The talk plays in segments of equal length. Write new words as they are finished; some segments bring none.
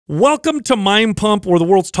Welcome to Mind Pump. We're the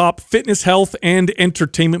world's top fitness, health, and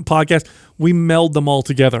entertainment podcast. We meld them all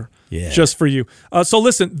together just for you. So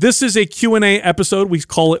listen, this is a Q&A episode. We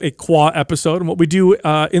call it a QA episode. And what we do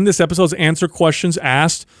in this episode is answer questions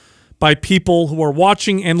asked by people who are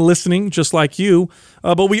watching and listening, just like you.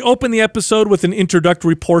 But we open the episode with an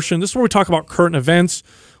introductory portion. This is where we talk about current events.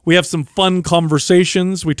 We have some fun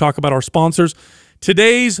conversations. We talk about our sponsors.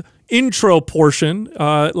 Today's intro portion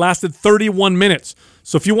lasted 31 minutes.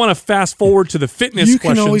 So if you want to fast forward to the fitness you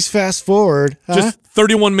questions, can always fast forward. Just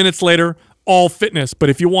 31 minutes later, all fitness. But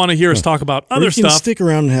if you want to hear us talk about other stuff, stick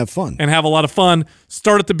around and have fun. And have a lot of fun,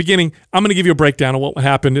 start at the beginning. I'm going to give you a breakdown of what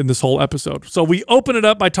happened in this whole episode. So we open it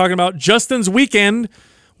up by talking about Justin's weekend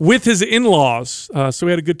with his in-laws. So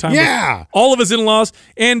we had a good time with all of his in-laws.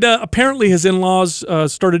 And apparently his in-laws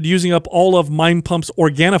started using up all of Mind Pump's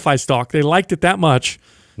Organifi stock. They liked it that much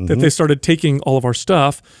that they started taking all of our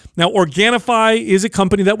stuff. Now, Organifi is a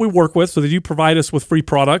company that we work with, so they do provide us with free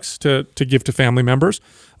products to give to family members.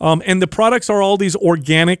 And the products are all these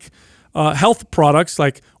organic health products,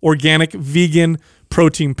 like organic vegan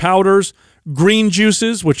protein powders, green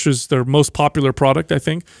juices, which is their most popular product, I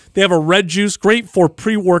think. They have a red juice, great for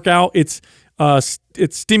pre-workout. It's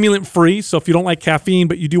stimulant-free, so if you don't like caffeine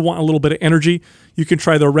but you do want a little bit of energy, you can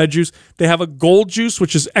try their red juice. They have a gold juice,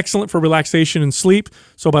 which is excellent for relaxation and sleep.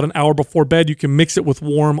 So about an hour before bed, you can mix it with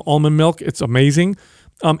warm almond milk. It's amazing.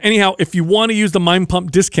 Anyhow, if you want to use the Mind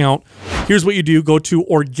Pump discount, here's what you do. Go to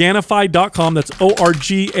Organifi.com. That's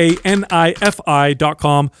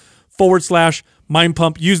Organifi.com/Mind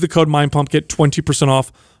Pump. Use the code Mind Pump. Get 20%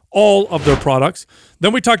 off all of their products.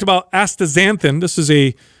 Then we talked about Astaxanthin. This is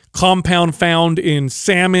a compound found in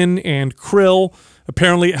salmon and krill.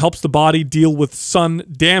 Apparently, it helps the body deal with sun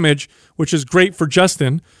damage, which is great for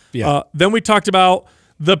Justin. Then we talked about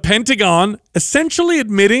the Pentagon essentially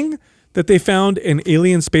admitting that they found an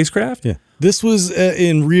alien spacecraft. This was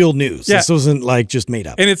in real news. This wasn't like just made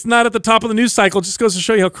up. And it's not at the top of the news cycle. It just goes to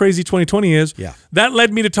show you how crazy 2020 is. That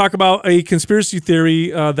led me to talk about a conspiracy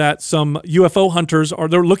theory that some UFO hunters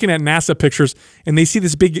they're looking at NASA pictures, and they see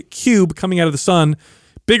this big cube coming out of the sun,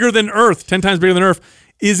 bigger than Earth, 10 times bigger than Earth.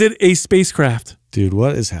 Is it a spacecraft? Dude,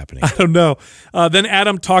 what is happening? I don't know. Then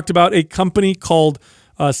Adam talked about a company called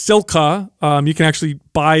Silka. You can actually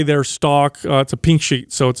buy their stock. It's a pink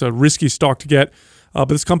sheet, so it's a risky stock to get. But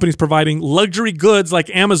this company is providing luxury goods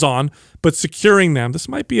like Amazon, but securing them. This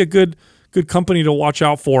might be a good company to watch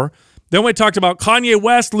out for. Then we talked about Kanye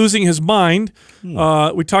West losing his mind.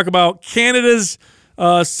 We talk about Canada's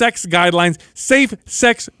sex guidelines, safe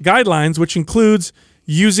sex guidelines, which includes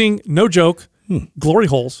using, no joke, glory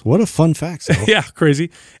holes. What a fun fact. Yeah, crazy.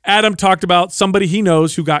 Adam talked about somebody he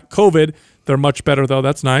knows who got COVID. They're much better, though.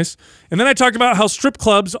 That's nice. And then I talked about how strip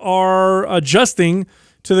clubs are adjusting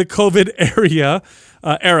to the COVID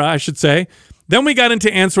era, I should say. Then we got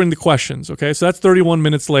into answering the questions, okay? So that's 31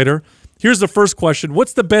 minutes later. Here's the first question.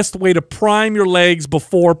 What's the best way to prime your legs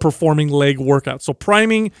before performing leg workouts? So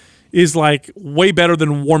priming is like way better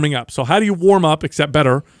than warming up. So how do you warm up, except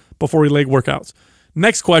better, before your leg workouts?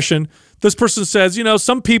 Next question. This person says, you know,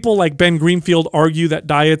 some people like Ben Greenfield argue that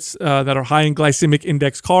diets that are high in glycemic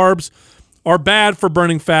index carbs are bad for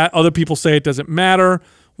burning fat. Other people say it doesn't matter.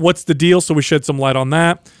 What's the deal? So we shed some light on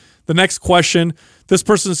that. The next question. This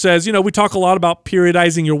person says, you know, we talk a lot about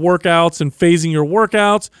periodizing your workouts and phasing your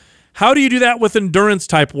workouts. How do you do that with endurance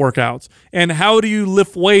type workouts? And how do you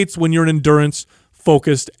lift weights when you're an endurance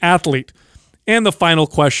focused athlete? And the final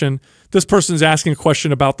question. This person's asking a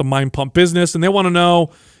question about the Mind Pump business, and they want to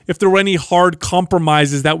know if there were any hard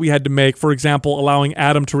compromises that we had to make. For example, allowing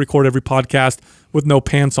Adam to record every podcast with no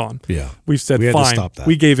pants on. We've said fine. To stop that.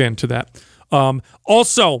 We gave in to that.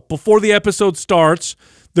 Also, before the episode starts,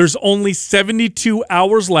 there's only 72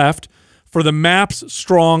 hours left for the MAPS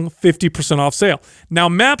Strong 50% off sale. Now,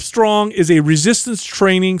 MAPS Strong is a resistance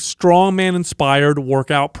training, strongman-inspired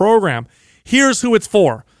workout program. Here's who it's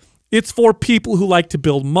for. It's for people who like to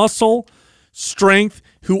build muscle, strength,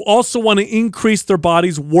 who also want to increase their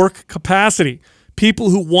body's work capacity, people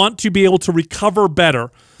who want to be able to recover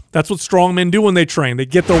better. That's what strongmen do when they train. They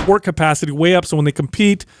get their work capacity way up so when they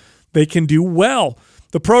compete, they can do well.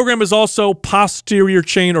 The program is also posterior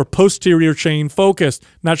chain or posterior chain focused.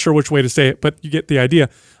 Not sure which way to say it, but you get the idea.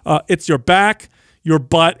 It's your back, your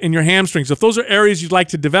butt, and your hamstrings. If those are areas you'd like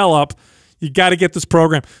to develop, you got to get this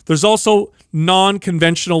program. There's also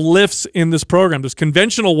non-conventional lifts in this program. There's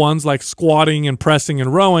conventional ones like squatting and pressing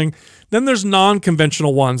and rowing. Then there's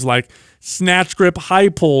non-conventional ones like snatch grip, high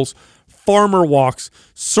pulls, farmer walks,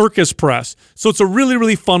 circus press. So it's a really,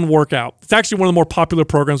 really fun workout. It's actually one of the more popular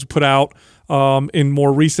programs we put out. in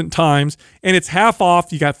more recent times, and it's half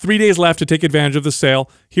off. You got 3 days left to take advantage of the sale.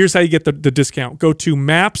 Here's how you get the discount. Go to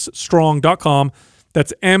mapsstrong.com.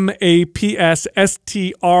 That's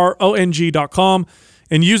MAPSSTRONG.com,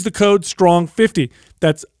 and use the code STRONG50.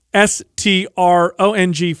 That's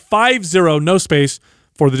STRONG50, no space,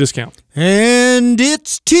 for the discount. And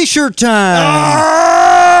it's T-shirt time.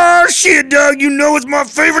 Oh, shit, Doug. You know it's my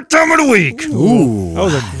favorite time of the week. Ooh. That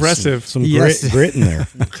was aggressive. Some grit in there.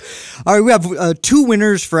 All right, we have 2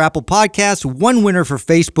 winners for Apple Podcasts, 1 winner for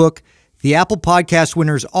Facebook. The Apple Podcast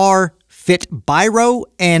winners are Fit Biro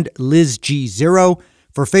and Liz G0.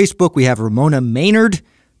 For Facebook, we have Ramona Maynard.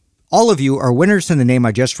 All of you are winners. Send the name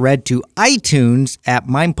I just read to iTunes at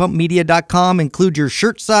mindpumpmedia.com. Include your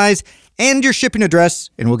shirt size and your shipping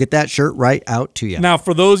address, and we'll get that shirt right out to you. Now,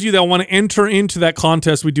 for those of you that want to enter into that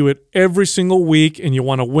contest, we do it every single week, and you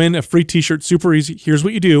want to win a free T-shirt, super easy. Here's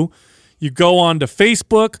what you do. You go on to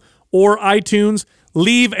Facebook or iTunes,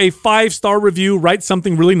 leave a 5-star review, write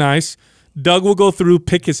something really nice. Doug will go through,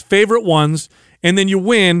 pick his favorite ones, and then you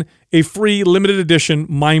win a free limited edition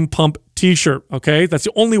Mind Pump T-shirt, okay? That's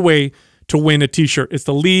the only way to win a T-shirt. It's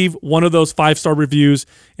to leave one of those 5-star reviews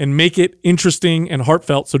and make it interesting and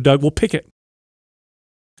heartfelt, so Doug will pick it.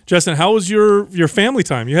 Justin, how was your family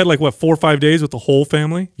time? You had like, what, 4 or 5 days with the whole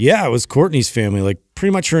family? Yeah, it was Courtney's family, like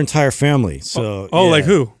pretty much her entire family. So yeah. Like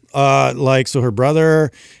who? So her brother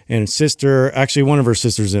and sister, actually one of her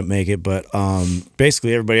sisters didn't make it, but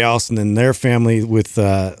basically everybody else, and then their family with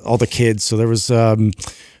all the kids. So there was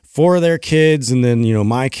 4 of their kids, and then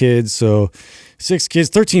my kids. So 6 kids,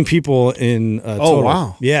 13 people in total. Oh,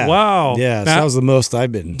 wow. Yeah. Wow. Yeah. So that was the most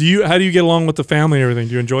I've been. How do you get along with the family and everything?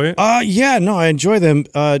 Do you enjoy it? Yeah, no, I enjoy them.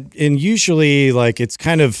 And usually like it's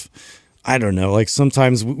kind of, I don't know, like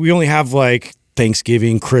sometimes we only have like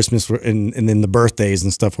Thanksgiving, Christmas, and then the birthdays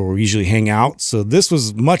and stuff where we usually hang out. So this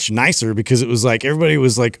was much nicer because it was like everybody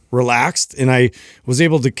was like relaxed, and I was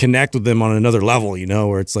able to connect with them on another level,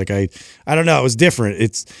 where it's like I don't know, it was different.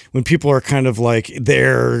 It's when people are kind of like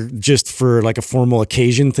there just for like a formal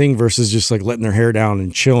occasion thing versus just like letting their hair down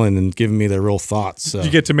and chilling and giving me their real thoughts. So. Did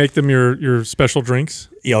you get to make them your special drinks?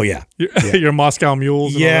 Oh, yeah. Your Moscow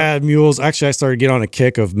mules? And yeah, mules. Actually, I started getting on a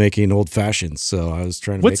kick of making old fashions, so I was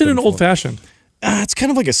trying to What's in an old fashioned? It's kind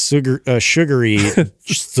of like a sugary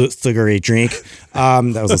drink.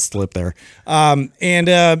 That was a slip there. So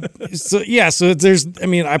there's,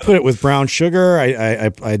 I put it with brown sugar.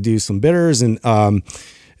 I do some bitters and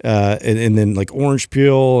then like orange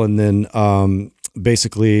peel, and then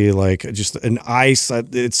basically like just an ice.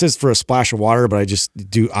 It says for a splash of water, but I just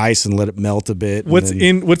do ice and let it melt a bit. What's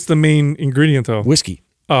the main ingredient though? Whiskey.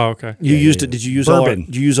 Oh, okay. Did you use bourbon?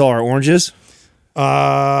 Did you use all our oranges? What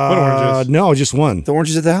oranges? No, just one. The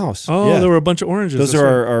oranges at the house. Oh, yeah. There were a bunch of oranges. Those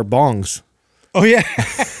are our bongs. Oh yeah.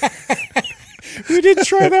 We did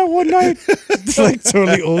try that one night. It's like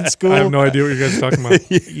totally old school. I have no idea what you guys are talking about.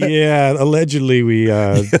 Yeah, allegedly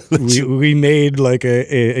we made like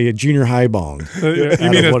a junior high bong. You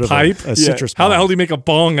mean a pipe? A citrus. How the bong. hell do you make a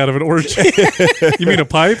bong out of an orange? You mean a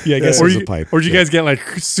pipe? Yeah, I guess it was a pipe. Or did you guys get like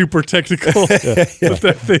super technical with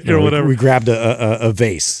that thing or whatever? We grabbed a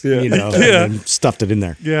vase, and then stuffed it in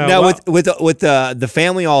there. Yeah. Now with the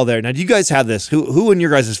family all there. Now, do you guys have this? Who in your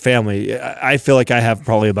guys' family? I feel like I have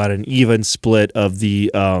probably about an even split of the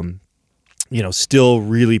still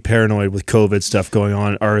really paranoid with COVID stuff going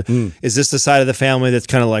on. Is this the side of the family that's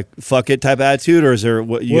kind of like fuck it type attitude, or is there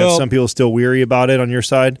have some people still weary about it on your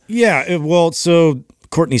side? Yeah, so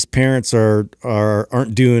Courtney's parents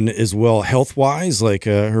aren't doing as well health wise. Like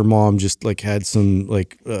her mom just like had some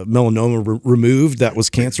like melanoma removed that was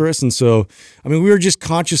cancerous, and so we were just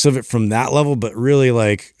conscious of it from that level. But really,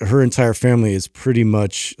 like her entire family is pretty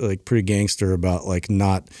much like pretty gangster about like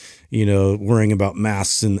not worrying about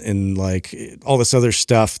masks and like all this other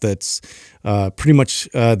stuff that's pretty much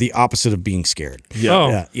the opposite of being scared.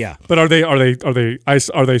 Yeah. But are they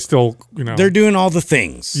still They're doing all the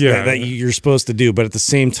things that you're supposed to do, but at the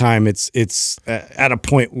same time it's at a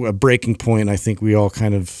breaking point. I think we all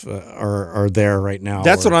kind of are there right now.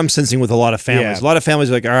 That's what I'm sensing with a lot of families. A lot of families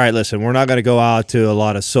are like, all right, listen, we're not going to go out to a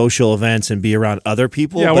lot of social events and be around other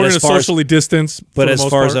people. Yeah, we're going to socially distance. But as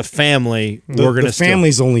far as a family, we're going to. The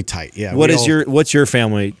family's only tight. Yeah. What's your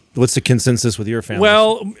family? What's the consensus with your family?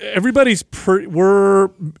 Well, everybody's we're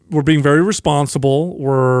being very responsible.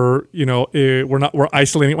 We're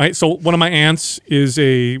isolating. Right? So one of my aunts is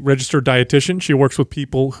a registered dietitian. She works with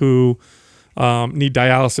people who need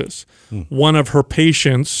dialysis. One of her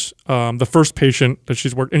patients, the first patient that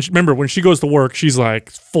she's worked, and remember when she goes to work, she's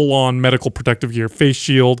like full on medical protective gear, face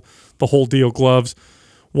shield, the whole deal, gloves.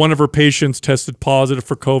 One of her patients tested positive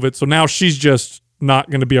for COVID, so now she's just not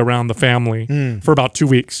going to be around the family for about 2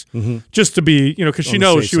 weeks, just to be, because she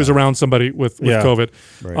knows she was around somebody with COVID.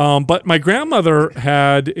 Right. But my grandmother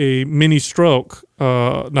had a mini stroke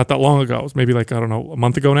not that long ago. It was maybe like, I don't know, a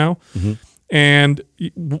month ago now. And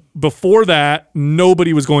before that,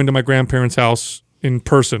 nobody was going to my grandparents' house in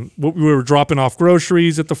person. We were dropping off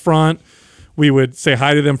groceries at the front. We would say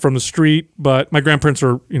hi to them from the street. But my grandparents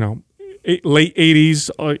are, late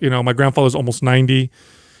 80s. My grandfather's almost 90.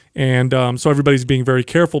 And so everybody's being very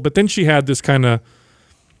careful. But then she had this kind of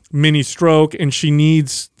mini stroke, and she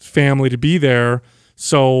needs family to be there.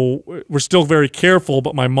 So we're still very careful,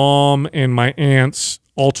 but my mom and my aunts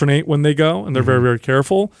alternate when they go, and they're very, very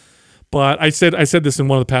careful. But I said this in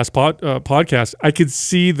one of the past podcasts. I could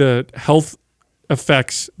see the health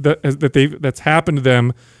effects that's happened to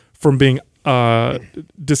them from being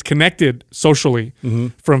disconnected socially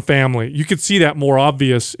from family. You could see that more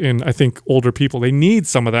obvious in, I think, older people. They need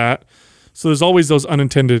some of that. So there's always those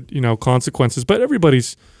unintended, consequences. But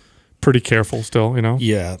everybody's pretty careful still,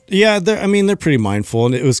 Yeah. They're pretty mindful,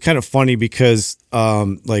 and it was kind of funny because,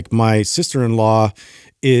 like, my sister-in-law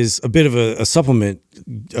is a bit of a supplement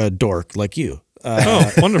dork like you.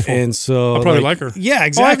 Oh, wonderful. And so I'll probably like her. Yeah,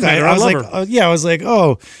 exactly. Oh, I was love like, her. I was like,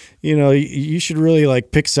 oh, you should really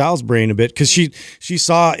like pick Sal's brain a bit, because she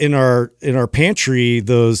saw in our pantry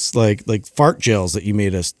those like fart gels that you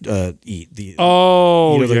made us eat.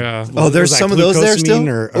 Yeah. There's some of those there still.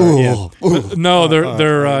 No, they're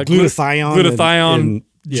glutathione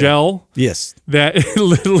gel. Yes, that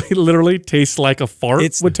literally tastes like a fart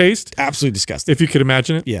would taste. Absolutely disgusting. If you could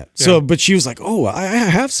imagine it. Yeah. So, but she was like, "Oh, I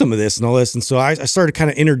have some of this and all this," and so I started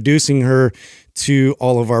kind of introducing her to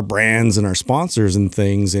all of our brands and our sponsors and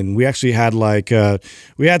things. And we actually had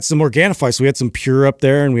we had some Organifi, so we had some Pure up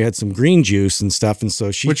there, and we had some green juice and stuff. And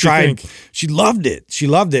so she loved it. She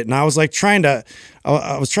loved it. And I was like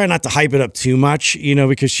I was trying not to hype it up too much,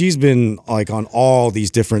 because she's been like on all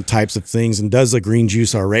these different types of things and does the green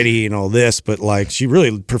juice already and all this, but like she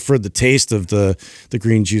really preferred the taste of the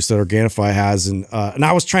green juice that Organifi has. And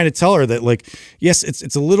I was trying to tell her that, like, yes,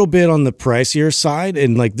 it's a little bit on the pricier side,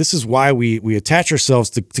 and like this is why we attach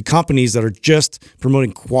ourselves to companies that are just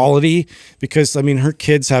promoting quality, because I mean her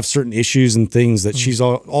kids have certain issues and things that she's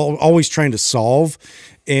always trying to solve.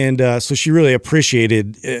 And so she really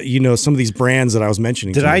appreciated, some of these brands that I was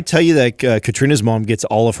mentioning. Did I tell you that Katrina's mom gets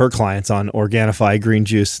all of her clients on Organifi green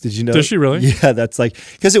juice? Did you know? Does she really? Yeah, that's like,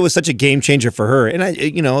 because it was such a game changer for her. And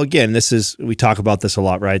again, we talk about this a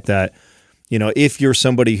lot, right? That, if you're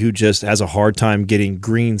somebody who just has a hard time getting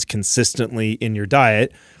greens consistently in your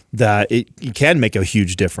diet, that it can make a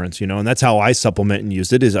huge difference, and that's how I supplement and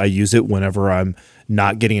use it. Is I use it whenever I'm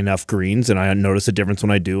not getting enough greens, and I notice a difference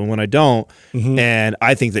when I do and when I don't. And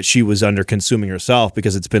I think that she was under consuming herself,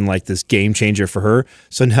 because it's been like this game changer for her.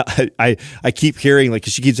 So now I keep hearing, like,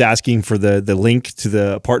 'cause she keeps asking for the link to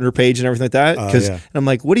the partner page and everything like that. And I'm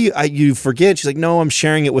like, what do you forget? She's like, no, I'm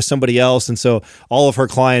sharing it with somebody else. And so all of her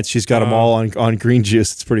clients, she's got them all on green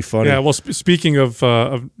juice. It's pretty funny. Yeah. Well, speaking of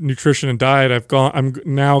nutrition and diet, I'm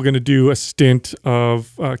now going to do a stint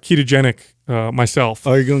of ketogenic myself.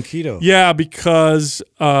 Oh, you're going keto? Yeah, because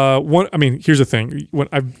here's the thing. When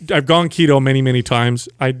I've gone keto many times,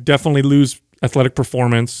 I definitely lose athletic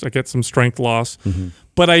performance. I get some strength loss,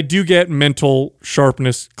 but I do get mental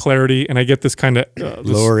sharpness, clarity, and I get this kind of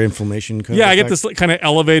lower inflammation. I get this kind of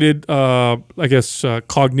elevated,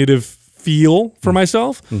 cognitive feel for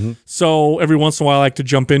myself. So every once in a while, I like to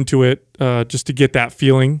jump into it just to get that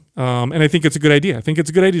feeling. And I think it's a good idea. I think it's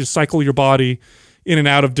a good idea to cycle your body in and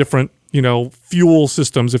out of different fuel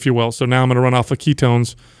systems, if you will. So now I'm going to run off of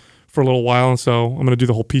ketones for a little while, and so I'm going to do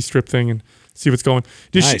the whole P-strip thing and see what's going.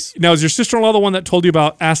 Nice. Now, is your sister-in-law the one that told you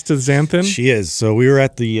about astaxanthin? She is. So we were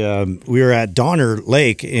at Donner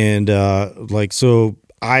Lake, and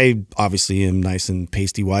I obviously am nice and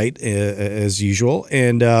pasty white as usual,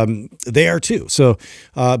 and they are too. So,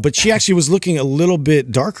 but she actually was looking a little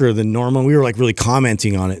bit darker than normal. We were like really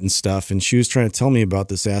commenting on it and stuff, and she was trying to tell me about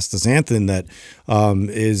this astaxanthin that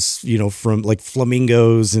is from like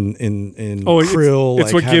flamingos and krill.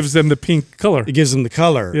 It's what gives them the pink color. It gives them the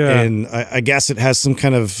color, and I guess it has some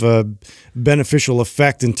kind of beneficial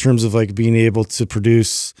effect in terms of like being able to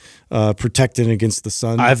produce protectant against the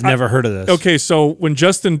sun. I've never heard of this. Okay, so when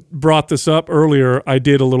Justin brought this up earlier, I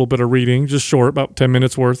did a little bit of reading, just short, about 10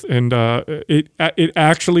 minutes worth, and it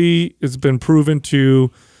actually has been proven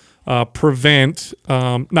to prevent,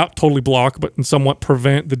 not totally block, but somewhat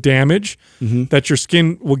prevent the damage that your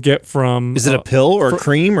skin will get from. Is it a pill or a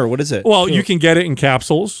cream, or what is it? Well, you can get it in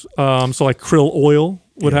capsules. So like krill oil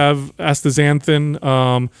would have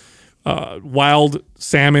astaxanthin. Wild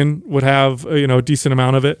salmon would have a decent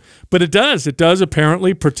amount of it, but it does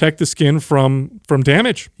apparently protect the skin from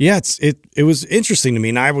damage. Yeah, it was interesting to me,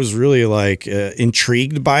 and I was really like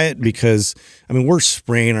intrigued by it because I mean we're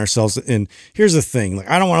spraying ourselves. And here's the thing: like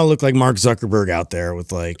I don't want to look like Mark Zuckerberg out there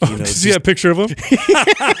with like did you see a picture of him?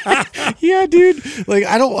 Yeah, dude. Like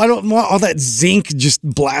I don't want all that zinc just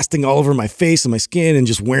blasting all over my face and my skin and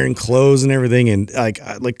just wearing clothes and everything. And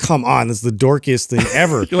like come on, this is the dorkiest thing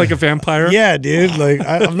ever. You're like a vampire. Yeah, dude. Like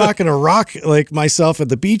I'm not gonna rock like myself at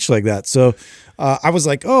the beach like that. So I was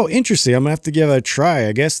like, oh, interesting. I'm gonna have to give it a try.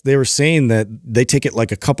 I guess they were saying that they take it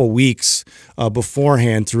like a couple weeks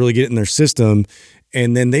beforehand to really get it in their system.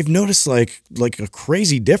 And then they've noticed like a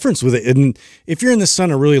crazy difference with it. And if you're in the sun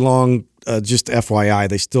a really long, just FYI,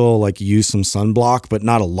 they still like use some sunblock, but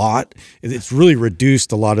not a lot. It's really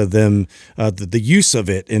reduced a lot of them, the use of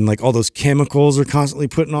it, and like all those chemicals are constantly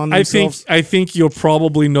putting on themselves. I think you'll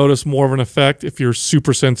probably notice more of an effect if you're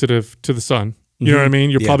super sensitive to the sun. You know what I mean?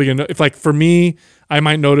 You're probably gonna, if like for me, I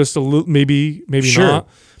might notice a little, maybe Sure. not.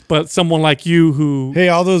 But someone like you who, Hey,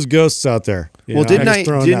 all those ghosts out there. Well,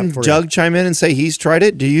 didn't Jug chime in and say he's tried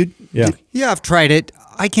it? Do you? Yeah. Yeah, I've tried it.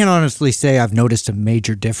 I can't honestly say I've noticed a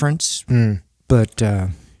major difference, but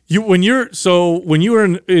when you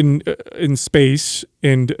were in space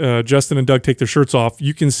and Justin and Doug take their shirts off,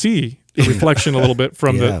 you can see the reflection a little bit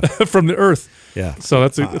from the from the Earth. Yeah. So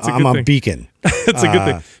that's a good thing. I'm a beacon. It's a good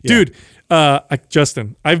thing, dude.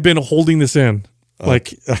 Justin, I've been holding this in,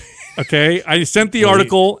 like. Okay, I sent the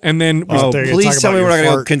article and then. Please tell me we're not going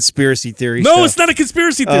to go conspiracy theory. No, it's not a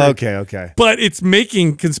conspiracy theory. Okay. But it's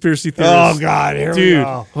making conspiracy theories. Oh God, here we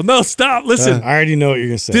go. Well, no, stop. Listen, I already know what you're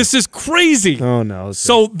gonna say. this is crazy. Oh no. Okay.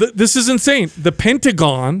 So this is insane. The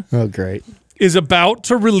Pentagon Great. is about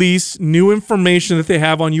to release new information that they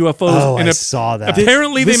have on UFOs. Oh, and I saw that.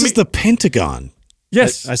 Apparently, this is the Pentagon.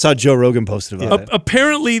 Yes. I saw Joe Rogan posted about it.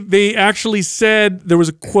 Apparently, they actually said there was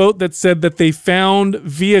a quote that said that they found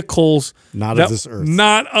vehicles Not of this earth.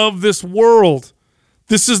 not of this world.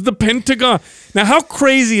 This is the Pentagon. Now, how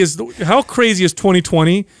crazy is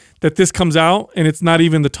 2020 that this comes out and it's not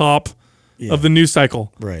even the top of the news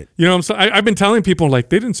cycle? Right. You know what I'm saying? I've been telling people like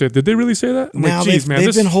they didn't say it. Did they really say that? I'm Now like, geez, man,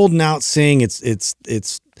 they've been holding out saying it's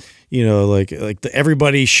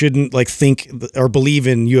everybody shouldn't like think or believe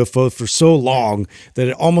in UFOs for so long that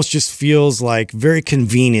it almost just feels like very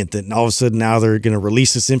convenient that all of a sudden now they're going to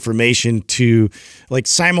release this information to like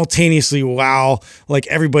simultaneously while like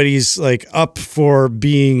everybody's like up for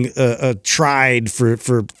being tried for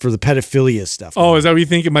the pedophilia stuff. Oh, is that what you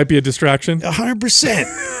think? It might be a distraction? 100%.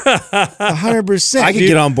 100%. I could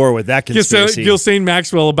get on board with that conspiracy. Ghislaine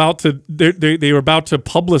Maxwell they were about to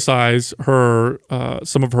publicize her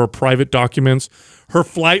some of her private documents, her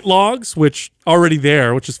flight logs, which already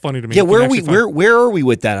there, which is funny to me. Yeah, where are we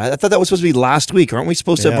with that? I thought that was supposed to be last week. Aren't we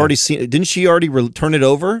supposed to have already seen it? Didn't she already turn it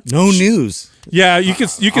over? No news. Yeah, you can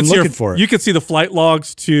see you can see the flight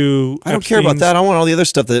logs to. I don't care about that. I want all the other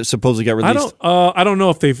stuff that supposedly got released. I don't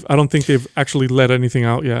know if I don't think they've actually let anything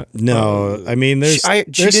out yet. No, I mean there's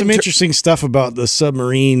some interesting stuff about the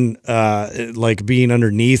submarine, like being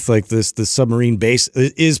underneath, like the submarine base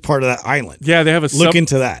is part of that island. Yeah, they have look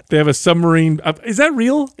into that. They have a submarine. Is that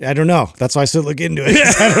real? I don't know. That's why I said look into it.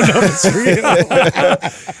 I don't know if it's real.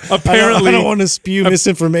 Apparently, I don't want to spew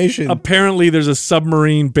misinformation. Apparently, there's a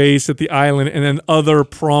submarine base at the island, and then other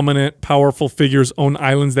prominent, powerful figures own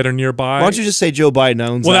islands that are nearby. Why don't you just say Joe Biden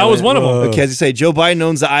owns? Well, that was one of them. Okay, as you say, Joe Biden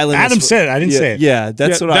owns the island. Adam said it. I didn't say it. Yeah,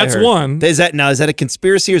 that's what I heard. That's one. Is that a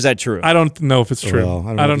conspiracy or is that true? I don't know if it's true.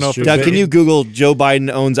 Well, I don't know if it's Doug, true. can you Google Joe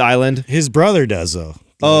Biden owns island? His brother does though.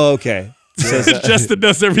 Oh, okay. Justin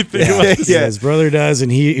does everything. Yeah, his brother does, and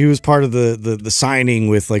he was part of the signing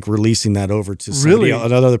with like releasing that over to somebody,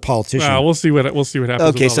 another politician. Wow, we'll see what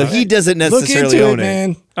happens. Okay, so he doesn't necessarily own it,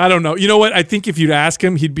 man. I don't know. You know what? I think if you'd ask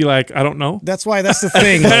him, he'd be like, I don't know. That's the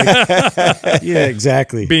thing. Like, yeah,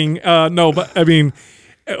 exactly. No, but I mean,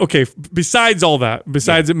 okay. Besides all that,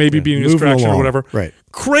 it maybe being a distraction or whatever. Right.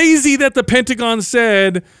 Crazy that the Pentagon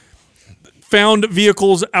said. Found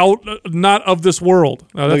vehicles out not of this world.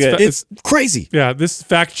 It's crazy. Yeah, this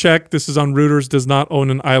fact check. This is on Reuters. Does not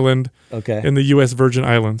own an island. Okay. In the U.S. Virgin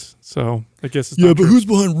Islands. So I guess it's not but true. who's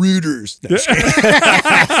behind Reuters? No, I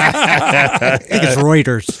think it's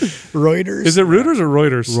Reuters. Reuters. Is it Reuters or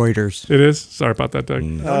Reuters? Reuters. It is. Sorry about that, Doug.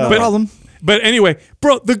 No problem. But anyway,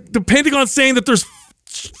 bro, the Pentagon's saying that there's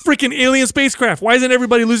freaking alien spacecraft. Why isn't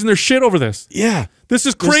everybody losing their shit over this? Yeah. This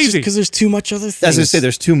is crazy. Because there's too much other things. As I say,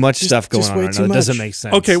 there's too much stuff going on way right too now. It much. doesn't make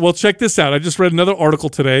sense. Okay, well, check this out. I just read another article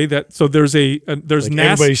today that there's Like NASA.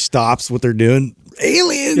 everybody stops what they're doing.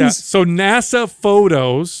 Aliens. Yeah, so NASA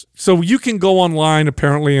photos. So you can go online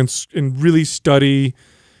apparently and really study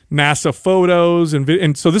NASA photos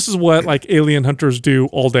and so this is what like alien hunters do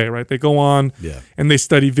all day, right? They go on and they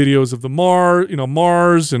study videos of the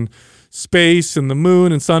Mars and space and the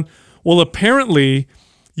moon and sun. Well, apparently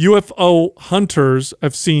UFO hunters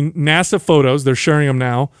have seen NASA photos, they're sharing them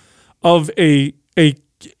now, of that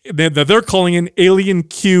they're calling an alien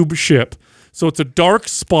cube ship. So it's a dark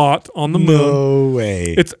spot on the moon. No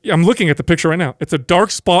way. I'm looking at the picture right now. It's a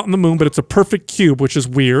dark spot on the moon, but it's a perfect cube, which is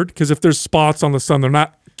weird because if there's spots on the sun, they're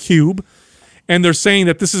not cube. And they're saying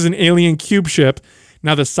that this is an alien cube ship.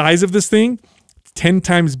 Now the size of this thing, 10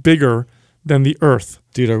 times bigger than the Earth.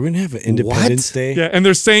 Dude, are we going to have an Independence Day? Yeah, and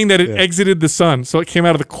they're saying that it exited the sun, so it came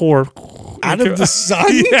out of the core. Out of the sun?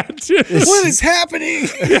 Yeah, dude. What is happening?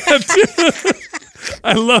 Yeah, dude.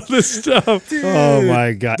 I love this stuff. Dude, Oh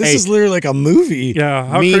my God. This is literally like a movie.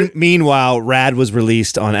 Yeah. Meanwhile, Rad was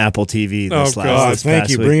released on Apple TV this God. this Thank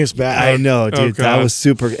past you. week. Bring us back. I know, dude. That God. was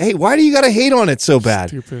super. Hey, why do you got to hate on it so bad?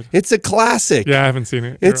 Stupid. It's a classic. Yeah, I haven't seen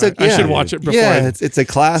it. It's You're right. I should watch it before. it's a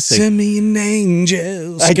classic. Send me an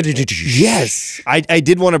angel. Yes, I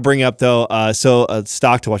did want to bring up though.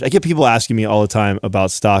 Stock to watch. I get people asking me all the time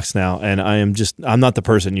about stocks now, and I'm not the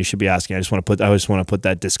person you should be asking. I just want to put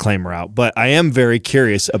that disclaimer out. But I am very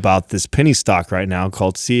curious about this penny stock right now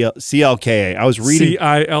called CLKA. I was reading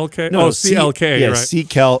CILK. No, CLK. Yeah, right.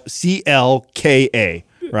 CLKA.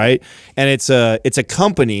 Right, and it's a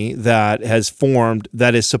company that has formed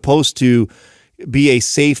that is supposed to be a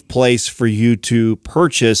safe place for you to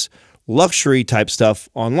purchase luxury type stuff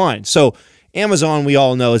online. So Amazon, we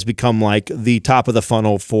all know, has become like the top of the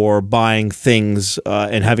funnel for buying things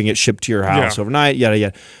and having it shipped to your house overnight, yada,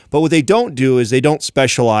 yada. But what they don't do is they don't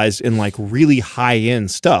specialize in like really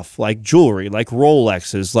high-end stuff like jewelry, like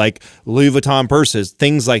Rolexes, like Louis Vuitton purses,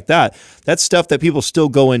 things like that. That's stuff that people still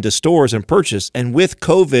go into stores and purchase. And with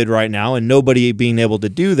COVID right now and nobody being able to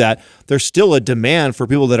do that, there's still a demand for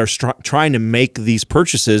people that are trying to make these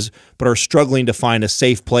purchases but are struggling to find a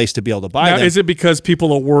safe place to be able to buy them. Is it because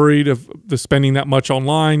people are worried of the spending that much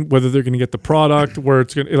online, whether they're going to get the product, where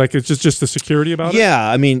it's going to, like, it's just the security about it?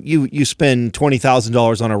 Yeah, I mean, you spend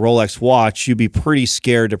 $20,000 on a Rolex watch, you'd be pretty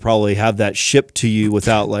scared to probably have that shipped to you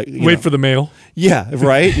without like wait for the mail. Yeah,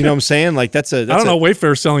 right. You know what I'm saying? Like that's I don't know.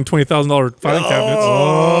 Wayfair's selling $20,000 filing cabinets.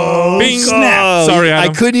 Oh, Bing. snap! Sorry, Adam.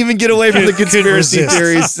 I couldn't even get away from the conspiracy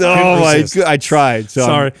theories. Oh my god, I tried. So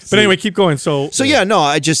Sorry, but anyway, keep going. So yeah, no,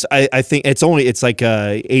 I think it's like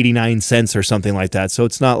 89 cents or something like that. So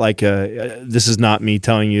it's not like this is not me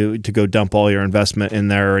telling you to go dump all your investment in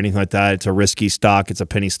there or anything like that. It's a risky stock. It's a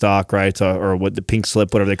penny stock, right? Or what the pink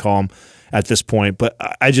slip, whatever they call them at this point. But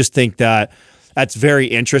I just think that that's very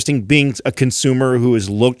interesting, being a consumer who has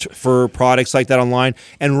looked for products like that online.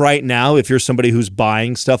 And right now, if you're somebody who's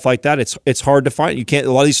buying stuff like that, it's hard to find. You can't.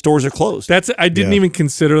 A lot of these stores are closed. I didn't even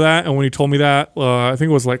consider that. And when you told me that, I think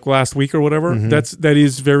it was like last week or whatever. That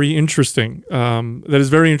is very interesting. That is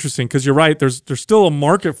very interesting because you're right. There's still a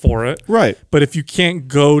market for it. Right. But if you can't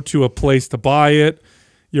go to a place to buy it,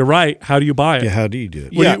 you're right. How do you buy it? Yeah, how do you do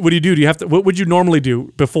it? What do you do? Do you have to? What would you normally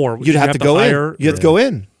do before? You'd have to go hire? in. You have to go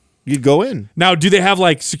in. You'd go in. Now, do they have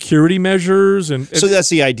like security measures? So that's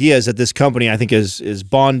the idea, is that this company, I think, is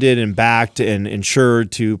bonded and backed and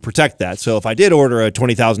insured to protect that. So if I did order a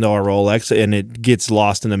 $20,000 Rolex and it gets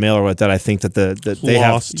lost in the mail or what that, I think that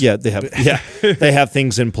they have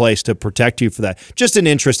things in place to protect you for that. Just an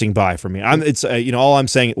interesting buy for me. All I'm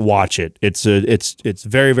saying, watch it. It's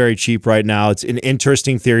very, very cheap right now. It's an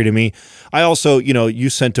interesting theory to me. I also, you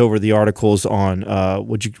sent over the articles on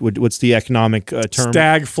what's the economic term?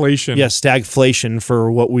 Stagflation. Yeah, stagflation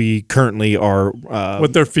for what we currently are.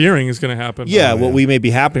 What they're fearing is going to happen. Yeah, what we may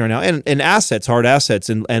be happening right now. And assets, hard assets,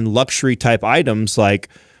 and luxury type items like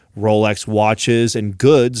Rolex watches and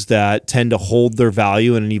goods that tend to hold their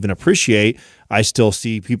value and even appreciate. I still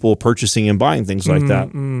see people purchasing and buying things like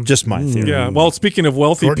that. Just my theory. Yeah. Well, speaking of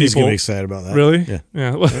wealthy Courtney's people, gonna be excited about that. Really?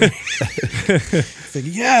 Yeah. It's like,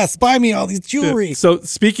 yes, buy me all these jewelry. So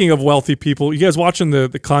speaking of wealthy people, you guys watching the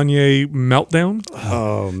Kanye meltdown?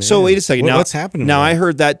 Oh man. So wait a second. What's happening? Now I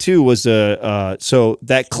heard that too was so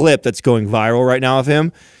that clip that's going viral right now of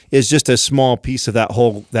him is just a small piece of that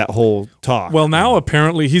whole talk. Well, now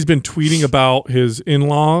apparently he's been tweeting about his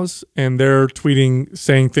in-laws, and they're tweeting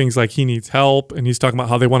saying things like he needs help, and he's talking about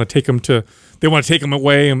how they want to take him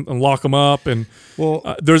away and lock him up. And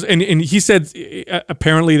and he said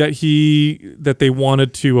apparently that they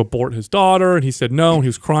wanted to abort his daughter, and he said no, and he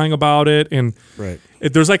was crying about it. And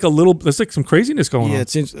there's like some craziness going on.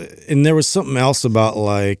 And there was something else about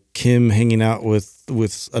like Kim hanging out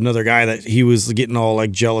with another guy that he was getting all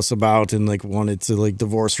like jealous about and like wanted to like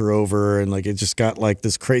divorce her over, and like it just got like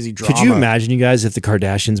this crazy drama. Could you imagine, you guys, if the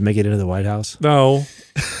Kardashians make it into the White House? No.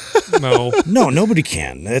 No, nobody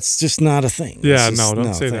can. That's just not a thing. Yeah,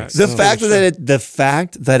 don't say that. The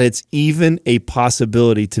fact that it's even a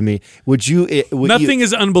possibility to me. Nothing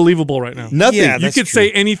is unbelievable right now. Nothing. Yeah, you could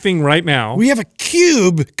say anything right now. We have a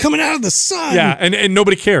cube coming out of the sun. Yeah, and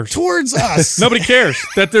nobody cares. Towards us. Nobody cares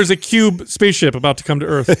that there's a cube spaceship about to come to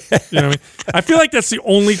Earth. You know what I mean? I feel like that's the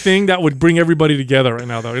only thing that would bring everybody together right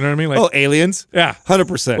now, though. You know what I mean? Like, aliens? Yeah.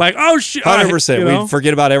 100%. Like, oh, shit. 100%. We'd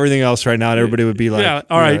forget about everything else right now, and everybody would be like, yeah,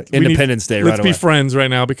 all right. Independence Day right away. Let's be friends right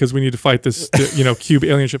now because we need to fight this, cube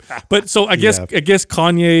alien ship. But so I guess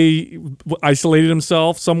Kanye isolated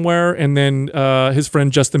himself somewhere, and then his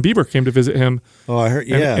friend Justin Bieber came to visit him. Oh, I heard.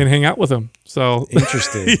 Yeah, and hang out with him. So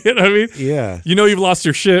interesting. You know what I mean? Yeah. You've lost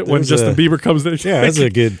your shit when Justin Bieber comes there. Yeah, that's a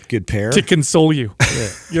good pair to console you. Yeah.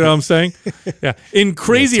 You know what I'm saying? Yeah. In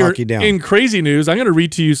crazy news, I'm going to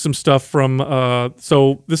read to you some stuff from.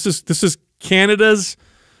 So this is Canada's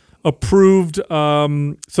approved.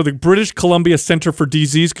 So the British Columbia Centre for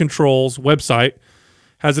Disease Control's website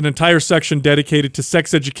has an entire section dedicated to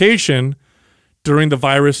sex education during the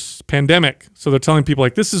virus pandemic. So they're telling people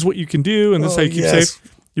like, this is what you can do, and this is how you keep safe.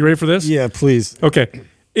 You ready for this? Yeah, please. Okay.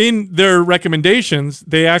 In their recommendations,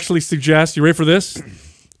 they actually suggest, you ready for this?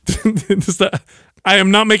 I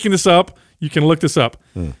am not making this up. You can look this up.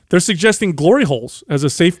 They're suggesting glory holes as a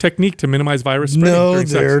safe technique to minimize virus spreading. No,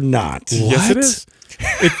 they're not. Yes, it is.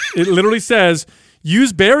 It literally says,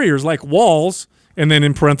 use barriers like walls, and then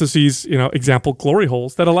in parentheses, example, glory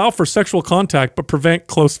holes that allow for sexual contact but prevent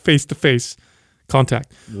close face-to-face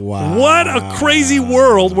contact. Wow. What a crazy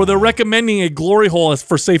world where they're recommending a glory hole as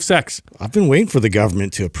for safe sex. I've been waiting for the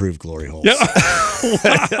government to approve glory holes. Yeah. You know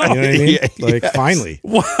what I mean? Finally.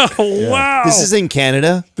 Wow. Yeah. Wow. This is in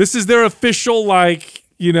Canada? This is their official,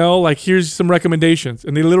 here's some recommendations.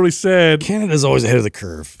 And they literally said... Canada's always ahead of the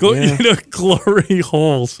curve. Glory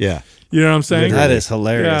holes. Yeah. You know what I'm saying? That is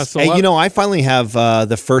hilarious. Yeah, so I finally have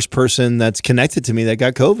the first person that's connected to me that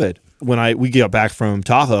got COVID. When we got back from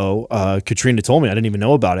Tahoe, Katrina told me, I didn't even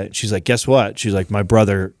know about it. She's like, guess what? She's like, my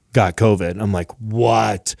brother got COVID. I'm like,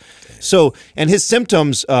 what? So, and his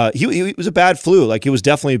symptoms, he was a bad flu. Like, it was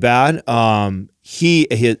definitely bad.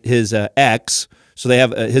 His ex, so they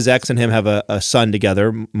have, his ex and him have a son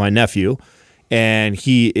together, my nephew, and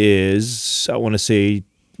he is, I want to say,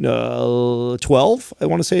 12, I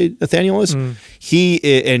want to say Nathaniel is.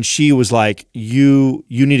 He and she was like, you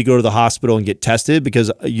need to go to the hospital and get tested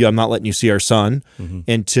because I'm not letting you see our son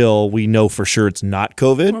until we know for sure it's not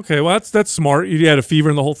COVID. Okay, well that's smart. You had a fever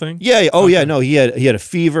and the whole thing? Yeah. Oh yeah, no, he had a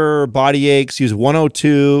fever, body aches. He was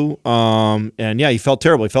 102, and yeah, he felt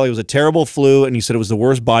terrible. He felt it was a terrible flu, and he said it was the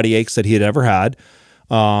worst body aches that he had ever had.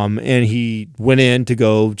 And he went in to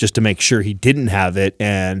go just to make sure he didn't have it,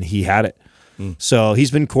 and he had it. So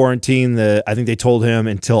he's been quarantined. I think they told him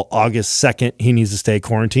until August 2nd he needs to stay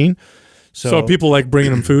quarantined. So people like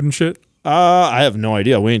bringing him food and shit? I have no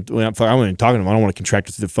idea. I wasn't even talking to him. I don't want to contract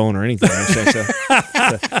it through the phone or anything. So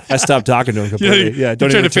I stopped talking to him completely. Yeah,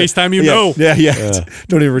 don't even FaceTime you. Yeah.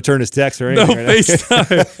 Don't even return his text or anything. No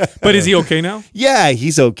FaceTime. But is he okay now? Yeah,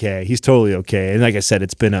 he's okay. He's totally okay. And like I said,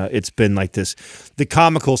 it's been like this. The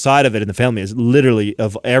comical side of it in the family is literally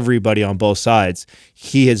of everybody on both sides.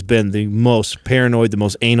 He has been the most paranoid, the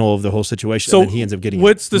most anal of the whole situation. So and he ends up getting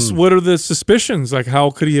What are the suspicions? Like,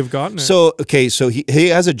 how could he have gotten it? So he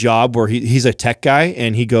has a job where he's a tech guy,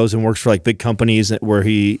 and he goes and works for like big companies where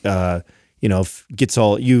he gets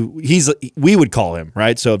all we would call him,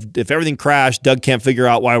 right? So if everything crashed, Doug can't figure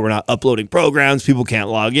out why we're not uploading programs, people can't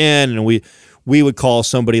log in, and we would call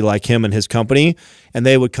somebody like him and his company, and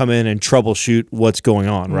they would come in and troubleshoot what's going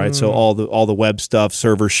on, right? So all the web stuff,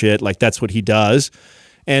 server shit, like that's what he does.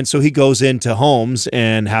 And so he goes into homes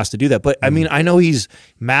and has to do that. But I mean, I know he's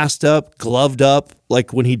masked up, gloved up,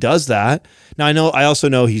 like when he does that. Now I also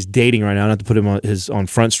know he's dating right now, not to put him on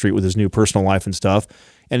Front Street with his new personal life and stuff.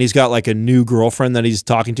 And he's got like a new girlfriend that he's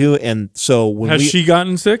talking to. And so has she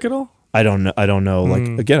gotten sick at all? I don't know.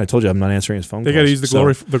 Like again, I told you I'm not answering his phone. They got to use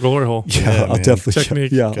the glory hole. Yeah, I'll definitely.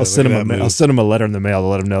 Technique. Yeah, I'll send him a letter in the mail to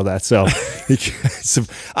let him know that. So,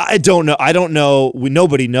 I don't know.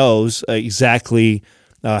 Nobody knows exactly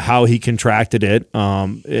how he contracted it.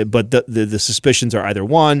 But the suspicions are either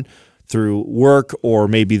one, through work, or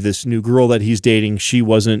maybe this new girl that he's dating, she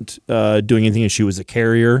wasn't doing anything and she was a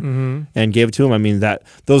carrier and gave it to him. I mean,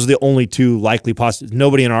 those are the only two likely possibilities.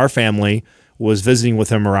 Nobody in our family was visiting with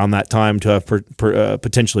him around that time to have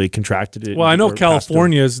potentially contracted it. Well, I know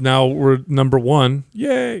California is now, we're #1.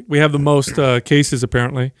 Yay. We have the most cases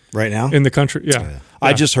apparently right now in the country. Yeah.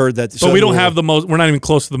 I just heard that. But we don't have the most, we're not even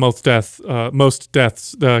close to the most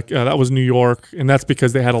deaths. That was New York, and that's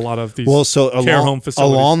because they had a lot of these care home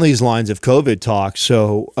facilities. Along these lines of COVID talk,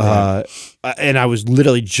 and I was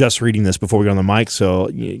literally just reading this before we got on the mic, so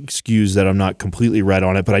excuse that I'm not completely read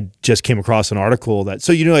on it, but I just came across an article that,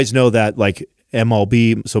 so you guys know that like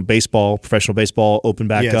MLB, so baseball, professional baseball, open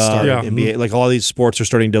back up, NBA, like all these sports are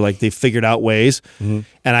starting to, like, they figured out ways.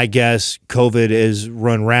 And I guess COVID is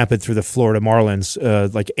run rampant through the Florida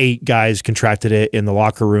Marlins. Like 8 guys contracted it in the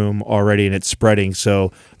locker room already, and it's spreading.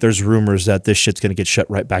 So there's rumors that this shit's going to get shut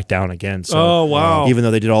right back down again. So even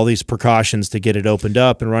though they did all these precautions to get it opened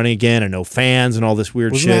up and running again, and no fans and all this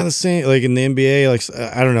weird shit. Wasn't that the same, like in the NBA?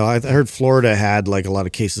 Like, I don't know. I heard Florida had like a lot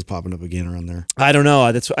of cases popping up again around there. I don't know.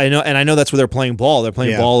 I know that's where they're playing ball. They're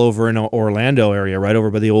playing ball over in Orlando area, right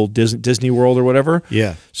over by the old Disney World or whatever.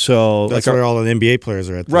 Yeah. So that's where all the NBA players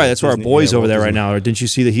are at. Right. That's where our boys over there right now. Or didn't you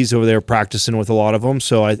see that he's over there practicing with a lot of them?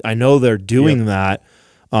 So I know they're doing that.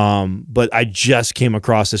 But I just came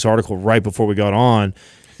across this article right before we got on,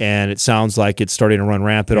 and it sounds like it's starting to run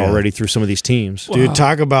rampant already through some of these teams. Dude,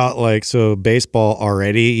 talk about like, so baseball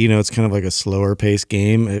already, you know, it's kind of like a slower paced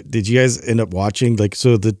game. Did you guys end up watching? Like,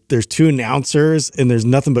 so there's 2 announcers and there's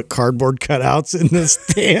nothing but cardboard cutouts in the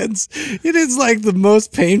stands. It is like the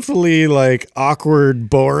most painfully like awkward,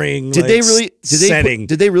 boring setting.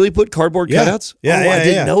 Did they really put cardboard cutouts? Yeah, I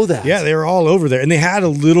didn't know that. Yeah, they were all over there. And they had a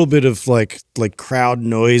little bit of like crowd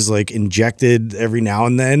noise like injected every now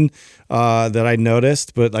and then. That I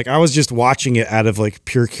noticed, but like I was just watching it out of like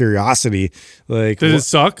pure curiosity. Like, did it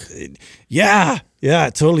suck? Yeah,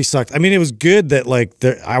 it totally sucked. I mean, it was good that like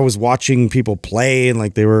I was watching people play and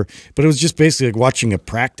like they were, but it was just basically like watching a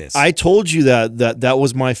practice. I told you that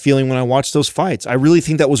was my feeling when I watched those fights. I really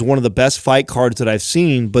think that was one of the best fight cards that I've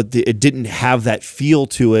seen, but it didn't have that feel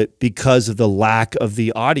to it because of the lack of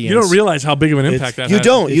the audience. You don't realize how big of an impact that has.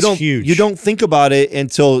 You don't think about it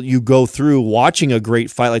until you go through watching a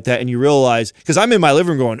great fight like that, and you realize, because I'm in my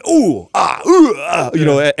living room going, ooh, you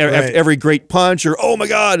know, every great punch, or oh my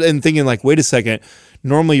god, and thinking like, wait a second.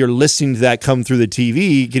 Normally, you're listening to that come through the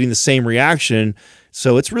TV, getting the same reaction.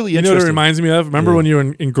 So it's really interesting. You know what it reminds me of? Remember when you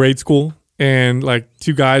were in grade school and like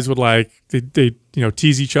 2 guys would like they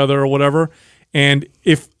tease each other or whatever, and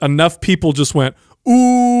if enough people just went,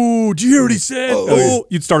 "Ooh, did you hear what he said?" Oh,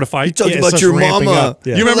 you'd start a fight. You talked about your mama.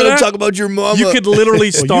 Yeah. You remember that? Talk about your mama. You could literally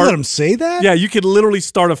start. You let him say that? Yeah, you could literally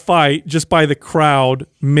start a fight just by the crowd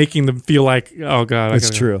making them feel like, oh god, that's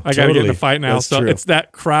true. I gotta get in a fight now. That's so true. it's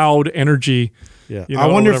that crowd energy. Yeah, you know, I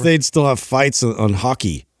wonder if they'd still have fights on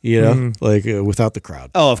hockey. You know, like without the crowd.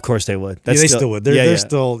 Oh, of course they would. They still would. They're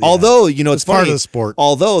still. Yeah. Although, you know, it's funny, part of the sport.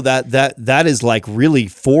 Although that is like really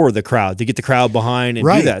for the crowd, to get the crowd behind and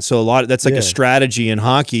do that. So that's like a strategy in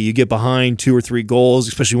hockey. You get behind 2 or 3 goals,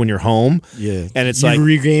 especially when you're home. Yeah, and it's you like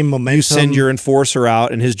regain momentum. You send your enforcer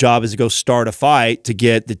out, and his job is to go start a fight to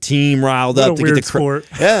get the team riled up. To get the sport.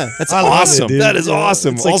 Yeah, that's awesome. That is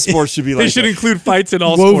awesome. All sports should be like. They should include fights in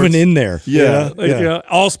all woven sports. in there. Yeah,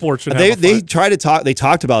 all sports should. They tried to talk. They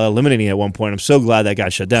talked about eliminating it at one point. I'm so glad that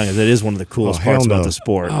got shut down, because it is one of the coolest parts about the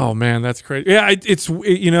sport. Oh man, that's crazy. Yeah, it's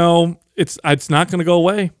not going to go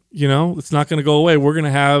away. You know, it's not going to go away. We're going to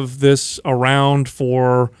have this around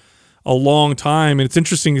for a long time, and it's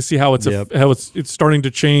interesting to see how it's starting to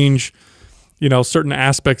change. You know, certain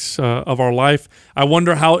aspects of our life. I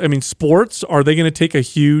wonder how. I mean, sports, are they going to take a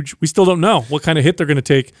huge? We still don't know what kind of hit they're going to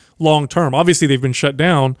take long term. Obviously, they've been shut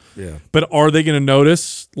down. Yeah. But are they going to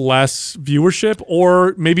notice less viewership,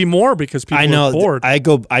 or maybe more because people are bored?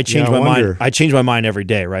 I change my mind. I change my mind every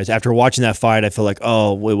day. Right after watching that fight, I feel like,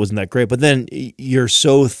 oh, it wasn't that great. But then you're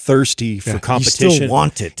so thirsty for competition. You still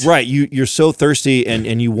want it, right? You're so thirsty,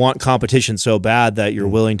 and you want competition so bad that you're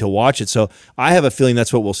willing to watch it. So I have a feeling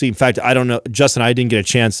that's what we'll see. In fact, I don't know. Justin, I didn't get a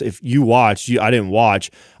chance. If you watched, I didn't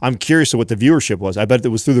watch. I'm curious of what the viewership was. I bet it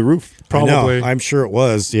was through the roof. Probably. I'm sure it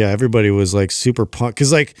was. Yeah, everybody was like super pumped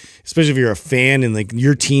because, like, especially if you're a fan and like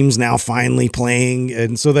your team's now finally playing,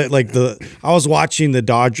 and so that like I was watching the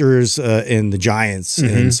Dodgers and the Giants,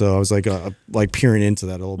 and so I was like peering into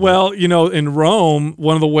that a little bit. Well, you know, in Rome,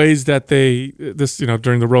 one of the ways that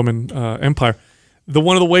during the Roman Empire,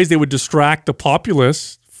 one of the ways they would distract the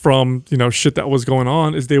populace from shit that was going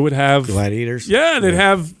on is they would have gladiators. Yeah, they'd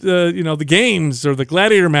have the games or the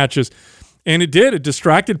gladiator matches, and it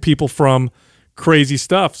distracted people from crazy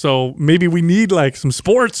stuff. So maybe we need like some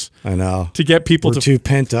sports. I know, to get people too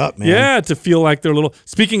pent up, man. Yeah, to feel like they're a little.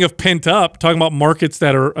 Speaking of pent up, talking about markets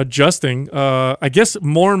that are adjusting. I guess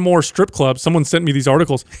more and more strip clubs. Someone sent me these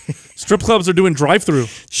articles. Strip clubs are doing drive-through.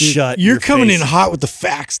 You're coming in hot with the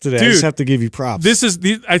facts today. Dude, I just have to give you props.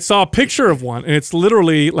 I saw a picture of one, and it's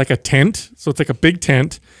literally like a tent. So it's like a big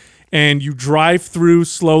tent, and you drive through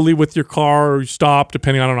slowly with your car, or you stop,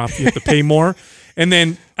 depending. I don't know if you have to pay more. And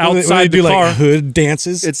then outside the car, like hood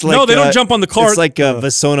dances. It's like no, they don't jump on the car. It's like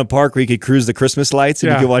Vasona Park where you could cruise the Christmas lights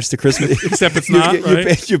and you can watch the Christmas. Except it's not.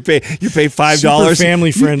 Right? You pay $5. Super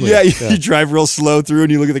family friendly. You drive real slow through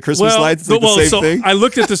and you look at the Christmas lights. It's like the same thing. I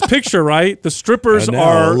looked at this picture. Right, the strippers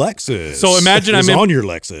are Lexus. So imagine I'm on your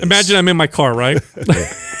Lexus. Imagine I'm in my car. Right.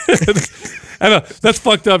 I know that's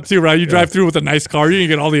fucked up too, right? You drive through with a nice car, you can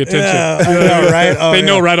get all the attention. Yeah, I know, right? Oh, they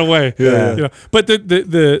know right away. Yeah. But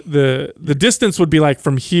the distance would be like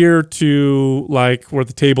from here to like where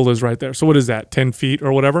the table is right there. So what is that? 10 feet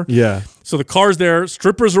or whatever? Yeah. So the car's there,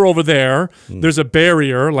 strippers are over there. There's a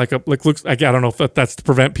barrier, looks like I don't know if that's to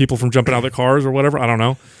prevent people from jumping out of their cars or whatever. I don't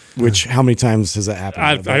know. Which, how many times has that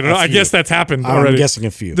happened? I don't know. I guess that's happened already. I'm guessing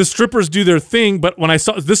a few. The strippers do their thing, but when I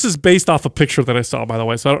saw, this is based off a picture that I saw, by the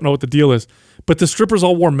way, so I don't know what the deal is, but the strippers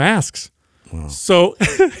all wore masks. Wow. So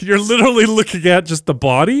you're literally looking at just the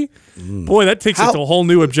body. Boy, that takes it to a whole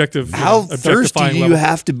new objective. How thirsty do you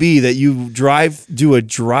have to be that you do a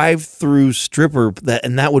drive-through stripper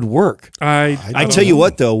and that would work? I tell you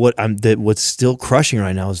what though, what's still crushing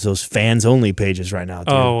right now is those fans only pages right now.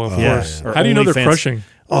 Dude. Oh, of course. How do you know they're crushing?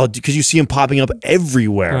 Oh, because you see them popping up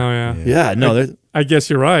everywhere. Oh yeah. Yeah. No, I guess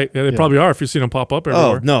you're right. Yeah, they probably are if you see them pop up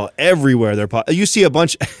everywhere. Oh no, everywhere they're you see a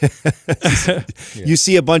bunch. You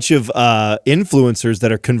see a bunch of influencers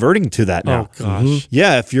that are converting to that now. Oh gosh.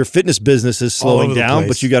 Yeah, if your fitness business is slowing down,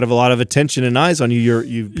 but you got a lot of attention and eyes on you,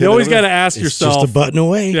 you always got to ask yourself. Just a button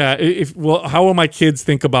away. Yeah. How will my kids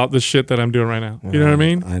think about this shit that I'm doing right now? You know what I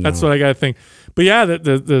mean? I know. That's what I got to think. But yeah,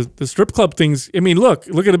 the strip club things. I mean, look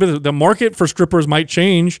at a bit. The market for strippers might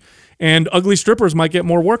change, and ugly strippers might get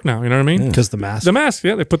more work now. You know what I mean? Because the mask. The mask.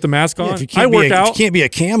 Yeah, they put the mask on. If you can't if you can't be a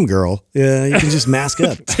cam girl, you can just mask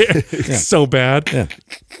up. So bad. Yeah.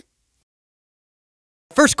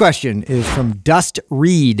 First question is from Dust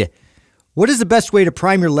Reed. What is the best way to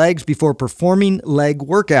prime your legs before performing leg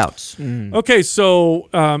workouts? Okay, so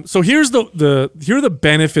here are the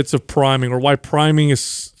benefits of priming, or why priming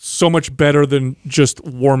is so much better than just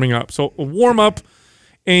warming up. So a warm up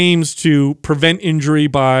aims to prevent injury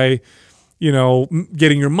by,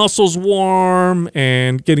 getting your muscles warm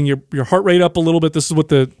and getting your heart rate up a little bit. This is what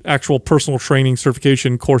the actual personal training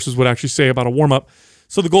certification courses would actually say about a warm up.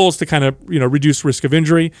 So the goal is to kind of, reduce risk of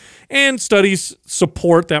injury, and studies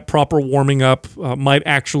support that proper warming up might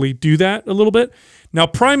actually do that a little bit. Now,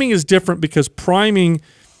 priming is different because priming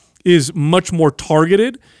is much more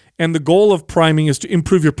targeted, and the goal of priming is to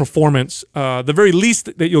improve your performance. The very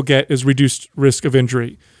least that you'll get is reduced risk of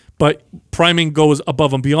injury, but priming goes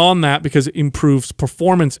above and beyond that because it improves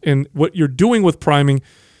performance. And what you're doing with priming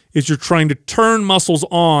is you're trying to turn muscles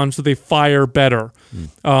on so they fire better.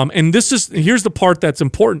 And here's the part that's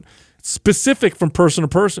important. It's specific from person to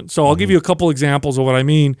person. So I'll give you a couple examples of what I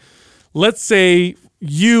mean. Let's say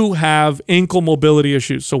you have ankle mobility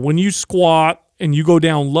issues. So when you squat and you go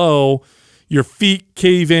down low, your feet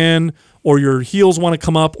cave in, or your heels want to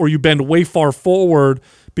come up, or you bend way far forward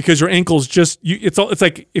because your ankles it's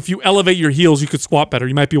like if you elevate your heels, you could squat better.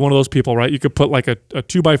 You might be one of those people, right? You could put like a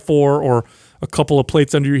 2x4 or a couple of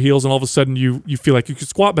plates under your heels, and all of a sudden you feel like you could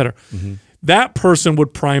squat better. That person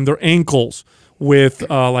would prime their ankles with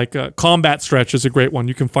like a combat stretch is a great one.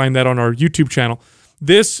 You can find that on our YouTube channel.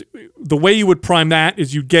 The way you would prime that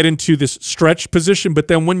is you get into this stretch position, but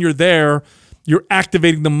then when you're there, you're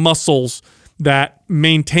activating the muscles that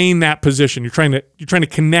maintain that position. You're trying to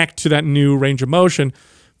connect to that new range of motion.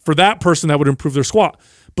 For that person, that would improve their squat.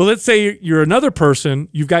 But let's say you're another person,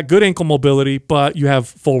 you've got good ankle mobility, but you have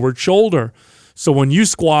forward shoulder. So when you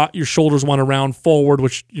squat, your shoulders want to round forward,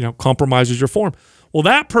 which compromises your form. Well,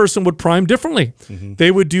 that person would prime differently. They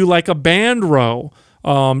would do like a band row.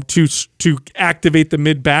 to activate the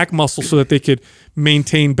mid back muscle so that they could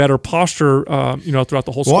maintain better posture, throughout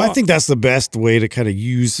the whole squat. Well, I think that's the best way to kind of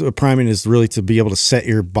use priming is really to be able to set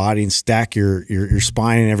your body and stack your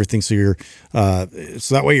spine and everything, so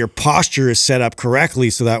so that way your posture is set up correctly,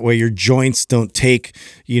 so that way your joints don't take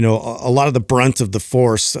a lot of the brunt of the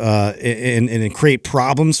force and create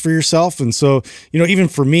problems for yourself. And so even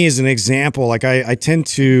for me as an example, like I tend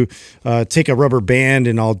to take a rubber band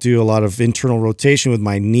and I'll do a lot of internal rotation with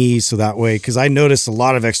my knees, so that way, because I notice a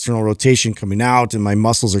lot of external rotation coming out and my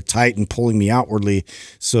muscles are tight and pulling me outwardly.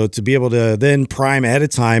 So to be able to then prime ahead of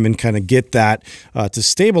time and kind of get that to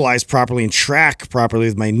stabilize properly and track properly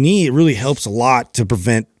with my knee, it really helps a lot to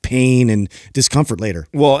prevent pain and discomfort later.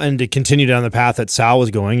 Well, and to continue down the path that Sal was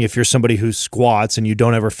going, if you're somebody who squats and you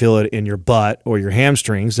don't ever feel it in your butt or your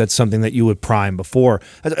hamstrings, that's something that you would prime before.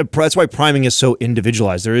 That's why priming is so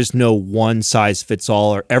individualized. There is no one size fits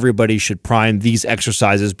all, or everybody should prime these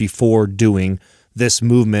exercises before doing this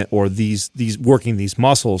movement or these working these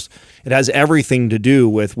muscles. It has everything to do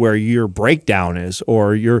with where your breakdown is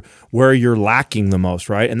or where you're lacking the most,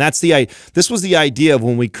 right? And this was the idea of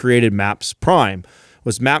when we created MAPS Prime.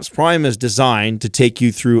 MAPS Prime is designed to take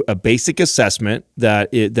you through a basic assessment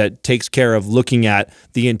that takes care of looking at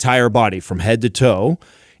the entire body from head to toe,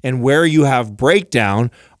 and where you have breakdown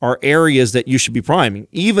are areas that you should be priming.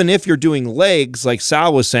 Even if you're doing legs, like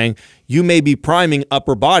Sal was saying, you may be priming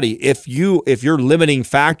upper body. If your limiting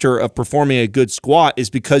factor of performing a good squat is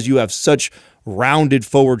because you have such rounded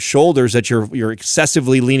forward shoulders that you're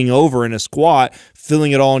excessively leaning over in a squat,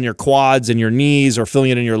 filling it all in your quads and your knees, or filling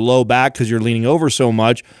it in your low back because you're leaning over so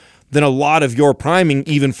much, then a lot of your priming,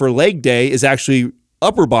 even for leg day, is actually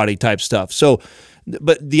upper body type stuff. So,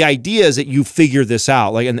 but the idea is that you figure this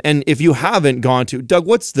out. Like, and if you haven't gone to Doug,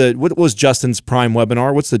 what was Justin's Prime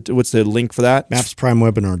webinar? What's the link for that?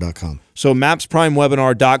 MAPSPrimewebinar.com. So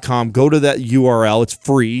MAPSPrimewebinar.com. Go to that URL. It's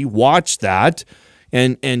free. Watch that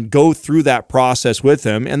and go through that process with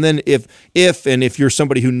him. And then if you're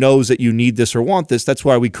somebody who knows that you need this or want this, that's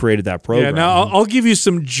why we created that program. Yeah. Now I'll give you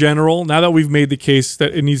some general. Now that we've made the case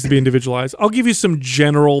that it needs to be individualized, I'll give you some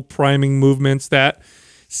general priming movements that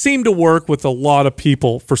seem to work with a lot of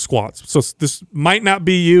people for squats. So this might not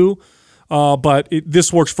be you, but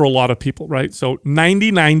this works for a lot of people, right? So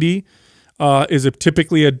 90-90 is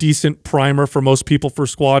typically a decent primer for most people for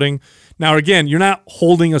squatting. Now, again, you're not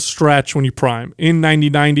holding a stretch when you prime. In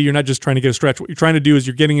 90-90, you're not just trying to get a stretch. What you're trying to do is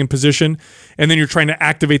you're getting in position, and then you're trying to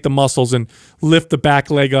activate the muscles and lift the back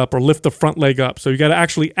leg up or lift the front leg up. So you got to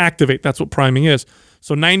actually activate. That's what priming is.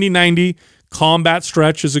 So 90-90, combat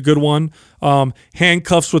stretch is a good one.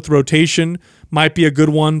 Handcuffs with rotation might be a good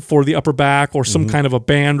one for the upper back, or some kind of a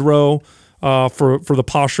band row for the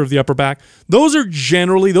posture of the upper back. Those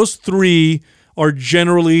three are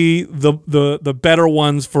generally the better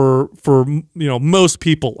ones for most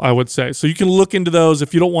people, I would say. So you can look into those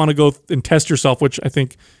if you don't want to go and test yourself, which I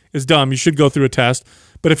think is dumb. You should go through a test.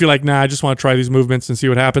 But if you're like, nah, I just want to try these movements and see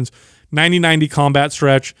what happens, 90-90 combat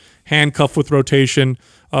stretch, handcuff with rotation,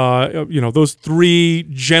 those three,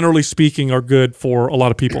 generally speaking, are good for a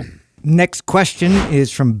lot of people. Next question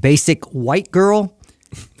is from Basic White Girl.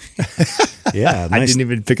 Yeah, nice. I didn't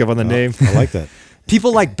even pick up on the name. I like that.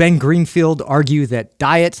 People like Ben Greenfield argue that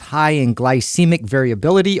diets high in glycemic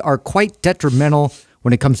variability are quite detrimental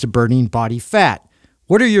when it comes to burning body fat.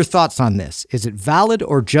 What are your thoughts on this? Is it valid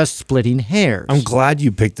or just splitting hairs? I'm glad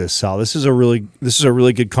you picked this, Sal. This is a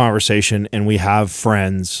really good conversation, and we have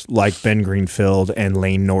friends like Ben Greenfield and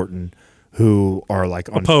Lane Norton who are like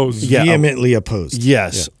opposed, vehemently opposed.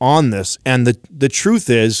 Yes, on this. And the truth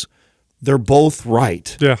is, they're both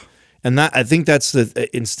right. Yeah. And I think that's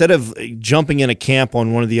instead of jumping in a camp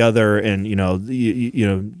on one or the other, and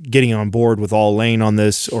getting on board with all Lane on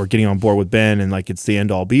this, or getting on board with Ben and like it's the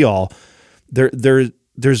end all be all.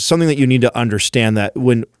 There's something that you need to understand, that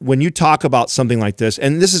when you talk about something like this,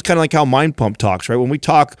 and this is kind of like how Mind Pump talks, right? When we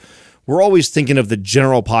talk, we're always thinking of the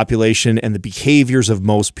general population and the behaviors of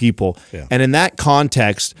most people. Yeah. And in that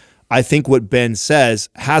context, I think what Ben says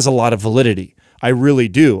has a lot of validity. I really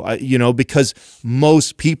do, because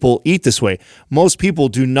most people eat this way. Most people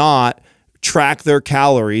do not track their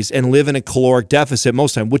calories and live in a caloric deficit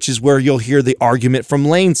most of the time, which is where you'll hear the argument from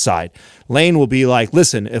Lane's side. Lane will be like,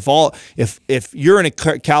 listen, if you're in a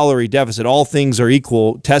calorie deficit, all things are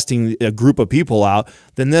equal, testing a group of people out,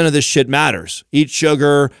 then none of this shit matters. Eat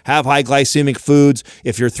sugar, have high glycemic foods.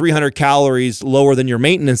 If you're 300 calories lower than your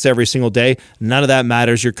maintenance every single day, none of that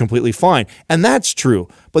matters. You're completely fine. And that's true.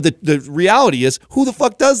 But the reality is, who the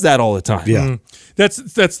fuck does that all the time? Yeah. That's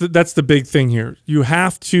the big thing here. You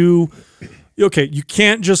have to okay, you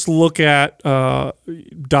can't just look at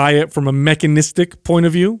diet from a mechanistic point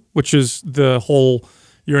of view, which is the whole,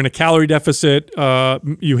 you're in a calorie deficit,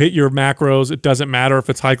 you hit your macros, it doesn't matter if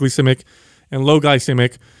it's high glycemic and low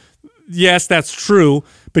glycemic. Yes, that's true,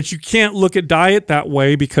 but you can't look at diet that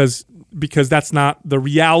way because that's not the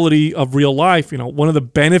reality of real life. You know, one of the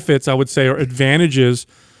benefits, I would say, or advantages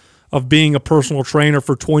of being a personal trainer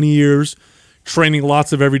for 20 years, training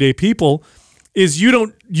lots of everyday people, is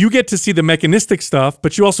you get to see the mechanistic stuff,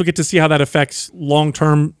 but you also get to see how that affects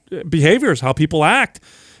long-term behaviors, how people act.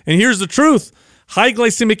 And here's the truth. High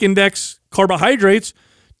glycemic index carbohydrates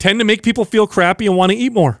tend to make people feel crappy and want to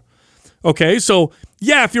eat more. Okay, so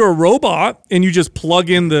yeah, if you're a robot and you just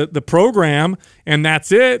plug in the program and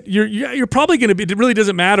that's it, you're probably going to be, it really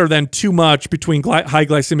doesn't matter then too much between high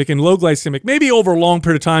glycemic and low glycemic. Maybe over a long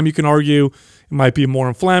period of time, you can argue it might be more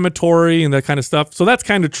inflammatory and that kind of stuff. So that's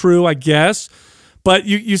kind of true, I guess. But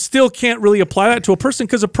you still can't really apply that to a person,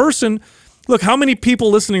 because a person, look, how many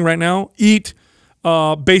people listening right now eat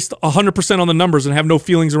based 100% on the numbers and have no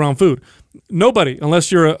feelings around food? Nobody, unless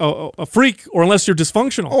you're a freak or unless you're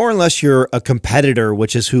dysfunctional. Or unless you're a competitor,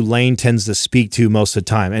 which is who Lane tends to speak to most of the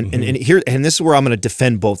time. And and this is where I'm going to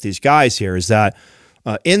defend both these guys here, is that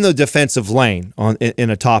in the defense of Lane in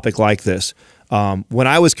a topic like this, when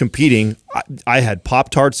I was competing, I had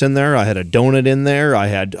Pop-Tarts in there, I had a donut in there, I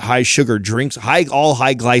had high sugar drinks, all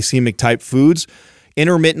high glycemic type foods,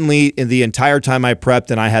 intermittently in the entire time I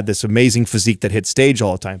prepped, and I had this amazing physique that hit stage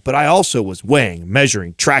all the time. But I also was weighing,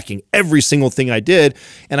 measuring, tracking every single thing I did,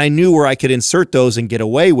 and I knew where I could insert those and get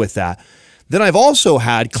away with that. Then I've also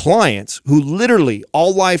had clients who literally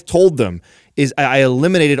all I've told them is I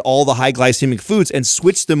eliminated all the high glycemic foods and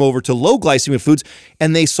switched them over to low glycemic foods,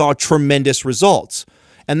 and they saw tremendous results.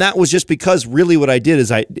 And that was just because really what I did is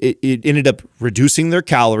it ended up reducing their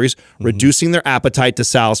calories, reducing their appetite, to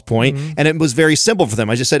Sal's point, and it was very simple for them.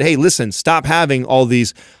 I just said, hey, listen, stop having all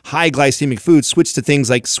these high glycemic foods, switch to things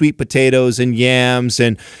like sweet potatoes and yams,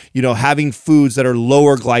 and having foods that are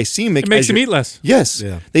lower glycemic. It makes them eat less. Yes.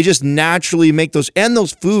 Yeah. They just naturally make those. And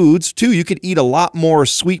those foods, too, you could eat a lot more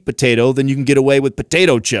sweet potato than you can get away with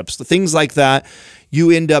potato chips. The things like that you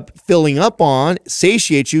end up filling up on,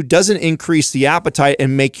 satiate you, doesn't increase the appetite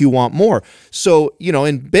and make you want more. So,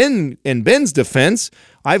 in Ben's defense,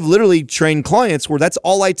 I've literally trained clients where that's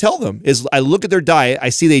all I tell them is I look at their diet, I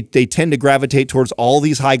see they tend to gravitate towards all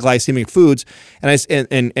these high glycemic foods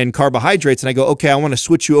and carbohydrates, and I go, okay, I want to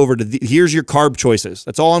switch you over to here's your carb choices.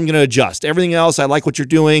 That's all I'm going to adjust. Everything else, I like what you're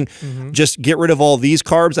doing. Just get rid of all these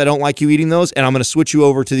carbs. I don't like you eating those, and I'm going to switch you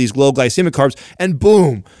over to these low glycemic carbs, and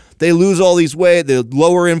boom, they lose all these weight, they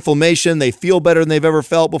lower inflammation, they feel better than they've ever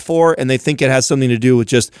felt before, and they think it has something to do with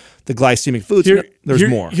just the glycemic foods. There's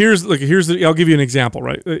more. I'll give you an example,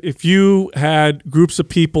 right? If you had groups of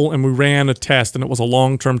people and we ran a test and it was a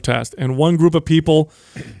long-term test, and one group of people,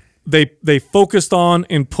 they focused on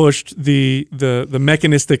and pushed the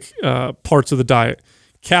mechanistic parts of the diet,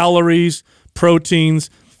 calories,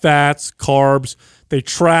 proteins, fats, carbs, they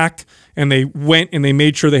tracked and they went and they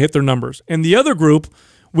made sure they hit their numbers. And the other group,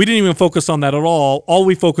 we didn't even focus on that at all. All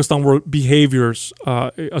we focused on were behaviors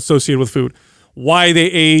associated with food. Why they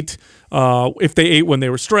ate, if they ate when they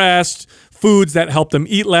were stressed, foods that helped them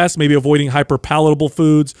eat less, maybe avoiding hyperpalatable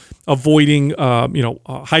foods, avoiding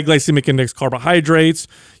high glycemic index carbohydrates,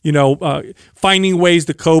 finding ways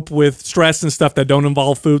to cope with stress and stuff that don't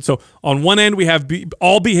involve food. So on one end, we have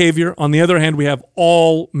all behavior. On the other hand, we have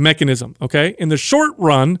all mechanism, okay? In the short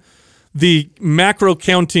run, the macro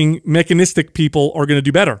counting mechanistic people are going to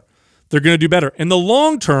do better. They're going to do better. In the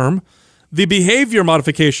long term, the behavior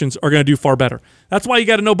modifications are going to do far better. That's why you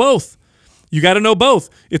got to know both. You got to know both.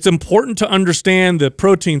 It's important to understand the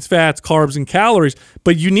proteins, fats, carbs, and calories,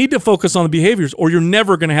 but you need to focus on the behaviors or you're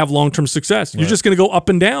never going to have long-term success. You're just going to go up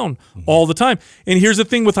and down all the time. And here's the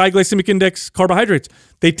thing with high glycemic index carbohydrates.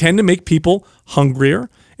 They tend to make people hungrier,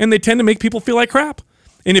 and they tend to make people feel like crap.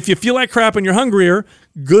 And if you feel like crap and you're hungrier,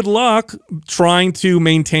 good luck trying to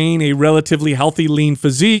maintain a relatively healthy, lean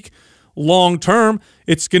physique. Long term,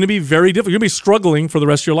 it's going to be very difficult. You're going to be struggling for the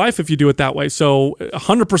rest of your life if you do it that way. So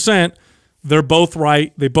 100%, they're both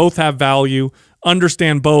right. They both have value.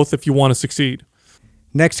 Understand both if you want to succeed.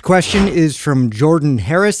 Next question is from Jordan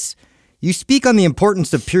Harris. You speak on the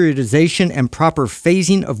importance of periodization and proper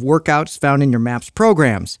phasing of workouts found in your MAPS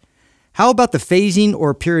programs. How about the phasing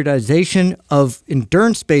or periodization of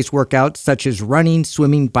endurance-based workouts such as running,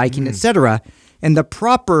 swimming, biking, etc., and the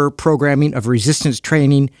proper programming of resistance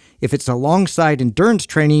training if it's alongside endurance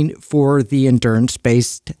training for the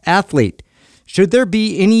endurance-based athlete? Should there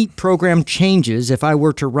be any program changes if I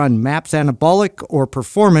were to run MAPS Anabolic or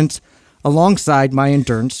Performance alongside my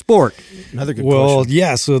endurance sport? Another good Well, question.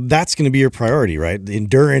 yeah, so that's going to be your priority, right? The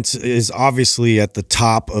endurance is obviously at the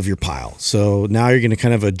top of your pile. So now you're going to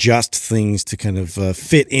kind of adjust things to kind of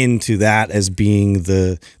fit into that as being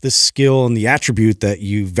the skill and the attribute that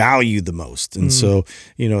you value the most. And so,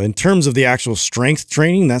 in terms of the actual strength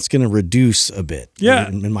training, that's going to reduce a bit. Yeah.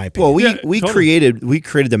 in my opinion. Well, we totally.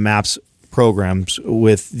 created the MAPS programs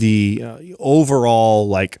with the overall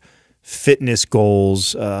like fitness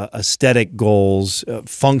goals, aesthetic goals,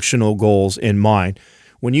 functional goals in mind.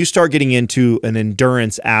 When you start getting into an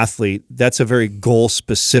endurance athlete, that's a very goal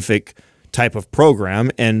specific type of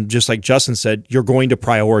program. And just like Justin said, you're going to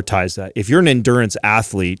prioritize that. If you're an endurance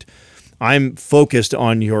athlete, I'm focused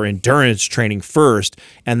on your endurance training first,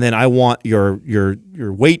 and then I want your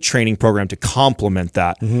weight training program to complement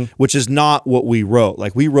that, which is not what we wrote.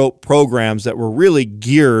 Like, we wrote programs that were really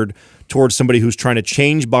geared towards somebody who's trying to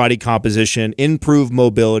change body composition, improve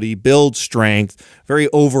mobility, build strength, very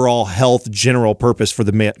overall health, general purpose for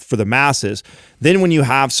the masses. Then when you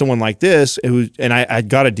have someone like this, and I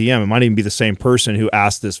got a DM, it might even be the same person who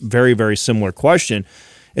asked this very, very similar question.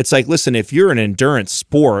 It's like, listen, if you're an endurance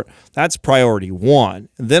sport, that's priority one.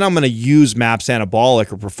 Then I'm going to use MAPS Anabolic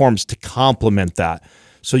or Performance to complement that.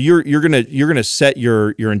 So you're gonna set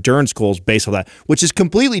your endurance goals based on that, which is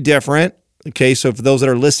completely different. Okay, so for those that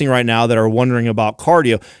are listening right now that are wondering about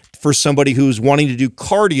cardio, for somebody who's wanting to do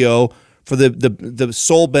cardio for the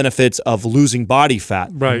sole benefits of losing body fat,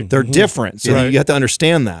 Right. They're different. So you have to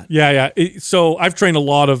understand that. Yeah. So I've trained a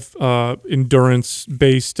lot of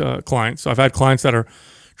endurance-based clients. So I've had clients that are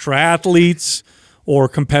triathletes or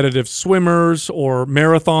competitive swimmers or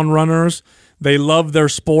marathon runners. They love their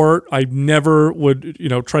sport. I never would,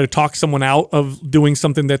 try to talk someone out of doing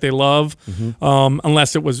something that they love,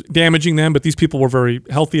 unless it was damaging them. But these people were very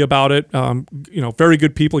healthy about it. Very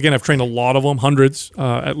good people. Again, I've trained a lot of them, hundreds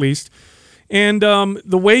at least. And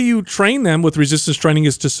the way you train them with resistance training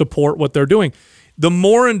is to support what they're doing. The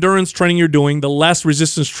more endurance training you're doing, the less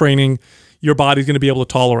resistance training your body's going to be able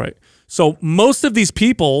to tolerate. So most of these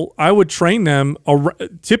people, I would train them,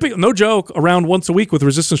 typically, no joke, around once a week with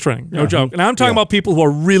resistance training. No joke. And I'm talking about people who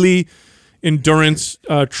are really endurance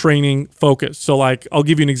training focused. So, like, I'll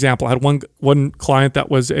give you an example. I had one client that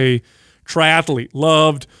was a triathlete,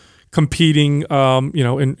 loved competing,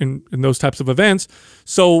 in those types of events.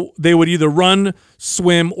 So they would either run,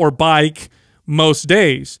 swim, or bike most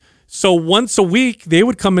days. So once a week, they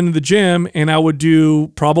would come into the gym, and I would do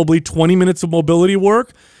probably 20 minutes of mobility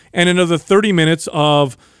work and another 30 minutes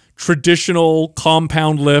of traditional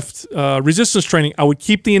compound lift resistance training. I would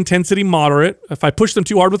keep the intensity moderate. If I pushed them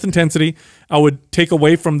too hard with intensity, I would take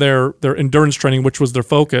away from their endurance training, which was their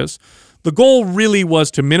focus. The goal really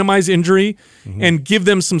was to minimize injury and give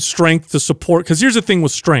them some strength to support. Because here's the thing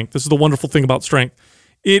with strength. This is the wonderful thing about strength.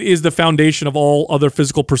 It is the foundation of all other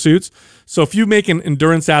physical pursuits. So if you make an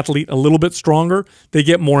endurance athlete a little bit stronger, they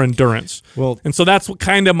get more endurance. And so that's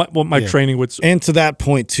what my training would. And to that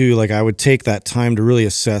point too, like, I would take that time to really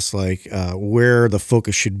assess where the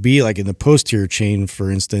focus should be, like in the posterior chain,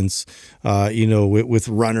 for instance. With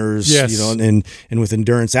runners, and with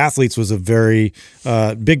endurance athletes was a very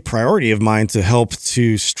big priority of mine to help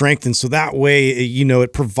to strengthen. So that way,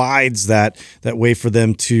 it provides that way for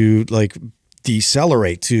them to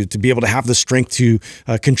decelerate, to be able to have the strength to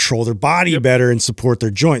control their body better and support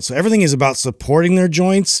their joints. So everything is about supporting their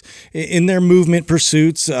joints in their movement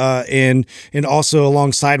pursuits, and also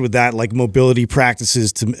alongside with that, like mobility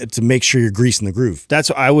practices to make sure you're greasing the groove. That's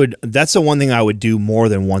the one thing I would do more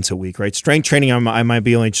than once a week, right? Strength training, I might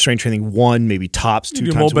be only strength training one, maybe tops two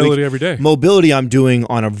times a week. Mobility every day. Mobility I'm doing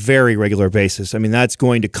on a very regular basis. I mean, that's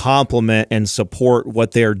going to complement and support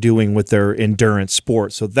what they're doing with their endurance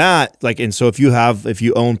sport. So that, so if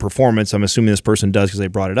you own Performance, I'm assuming this person does because they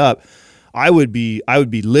brought it up, I would be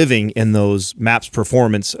living in those MAPS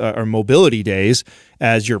Performance or mobility days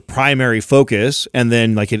as your primary focus, and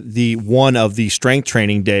then the one of the strength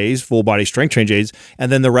training days, full body strength training days,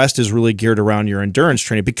 and then the rest is really geared around your endurance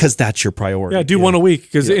training because that's your priority. Yeah, do one a week,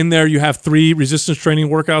 because in there you have 3 resistance training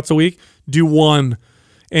workouts a week. Do one.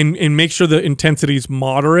 And make sure the intensity is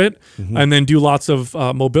moderate, and then do lots of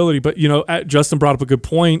mobility. But, Justin brought up a good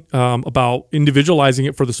point about individualizing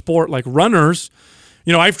it for the sport. Like runners,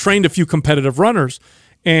 I've trained a few competitive runners,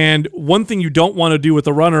 and one thing you don't want to do with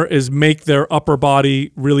a runner is make their upper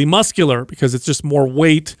body really muscular, because it's just more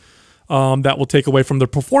weight that will take away from their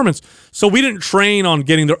performance. So we didn't train on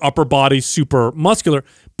getting their upper body super muscular,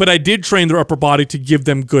 but I did train their upper body to give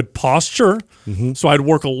them good posture. So I'd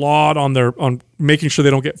work a lot on making sure they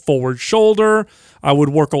don't get forward shoulder. I would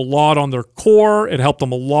work a lot on their core. It helped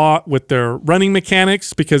them a lot with their running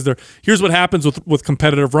mechanics because here's what happens with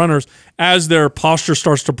competitive runners. As their posture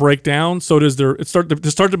starts to break down, so does it start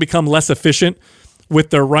to become less efficient with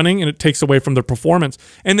their running, and it takes away from their performance.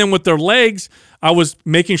 And then with their legs, I was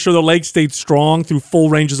making sure their legs stayed strong through full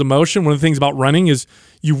ranges of motion. One of the things about running is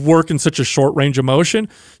you work in such a short range of motion.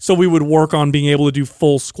 So we would work on being able to do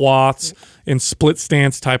full squats and split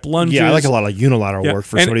stance type lunges. Yeah, I like a lot of unilateral work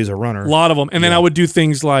for somebody who's a runner. A lot of them. And then I would do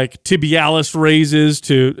things like tibialis raises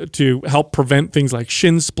to help prevent things like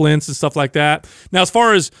shin splints and stuff like that. Now, as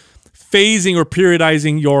far as phasing or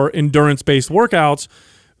periodizing your endurance-based workouts,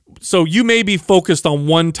 so you may be focused on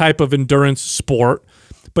one type of endurance sport,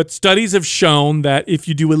 but studies have shown that if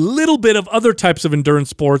you do a little bit of other types of endurance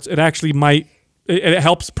sports, it actually it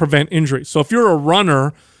helps prevent injury. So if you're a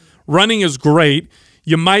runner, running is great.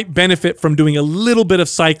 You might benefit from doing a little bit of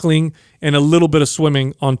cycling and a little bit of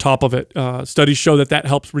swimming on top of it. Studies show that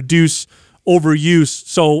helps reduce overuse.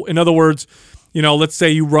 So in other words, let's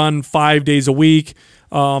say you run 5 days a week.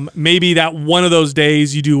 Maybe that one of those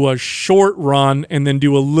days you do a short run and then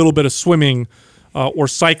do a little bit of swimming or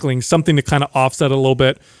cycling, something to kind of offset a little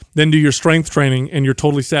bit, then do your strength training and you're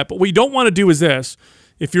totally set. But what you don't want to do is this.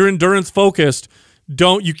 If you're endurance focused,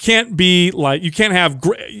 you can't have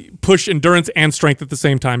push endurance and strength at the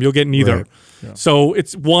same time. You'll get neither. Right. Yeah. So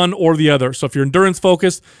it's one or the other. So if you're endurance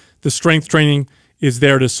focused, the strength training is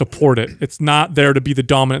there to support it. It's not there to be the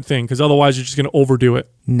dominant thing because otherwise you're just going to overdo it.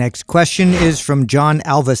 Next question is from John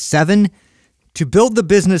Alva 7. To build the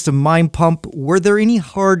business of Mind Pump, were there any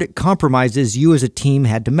hard compromises you as a team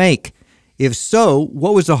had to make? If so,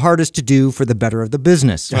 what was the hardest to do for the better of the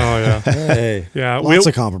business? Oh, yeah. Hey, yeah. Lots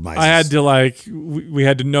of compromises. I had to we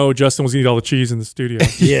had to know Justin was going to eat all the cheese in the studio.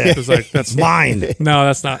 Yeah. It was like, that's mine. No,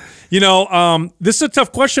 that's not. This is a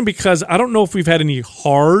tough question because I don't know if we've had any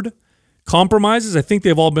hard compromises. I think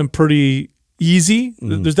they've all been pretty easy.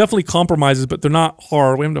 There's definitely compromises, but they're not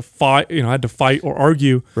hard. We haven't to fight, had to fight or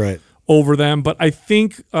argue over them. But I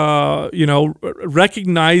think,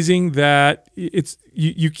 recognizing that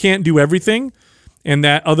you can't do everything and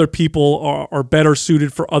that other people are better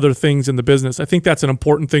suited for other things in the business. I think that's an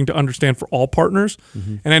important thing to understand for all partners.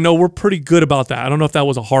 And I know we're pretty good about that. I don't know if that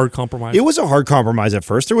was a hard compromise. It was a hard compromise at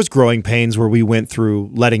first. There was growing pains where we went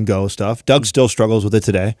through letting go stuff. Doug still struggles with it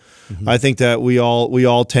today. I think that we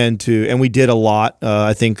all tend to, and we did a lot.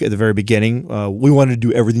 I think at the very beginning, we wanted to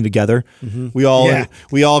do everything together. We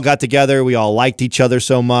all got together. We all liked each other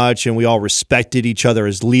so much, and we all respected each other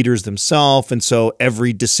as leaders themselves. And so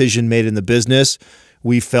every decision made in the business,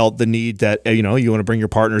 we felt the need that, you want to bring your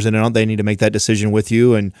partners in and they need to make that decision with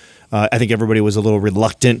you. And I think everybody was a little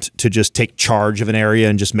reluctant to just take charge of an area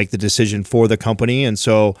and just make the decision for the company. And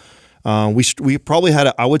so we probably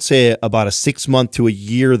had, I would say, about a 6 month to a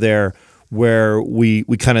year there where we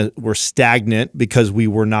kind of were stagnant because we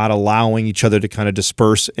were not allowing each other to kind of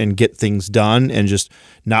disperse and get things done and just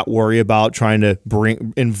not worry about trying to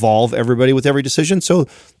involve everybody with every decision. So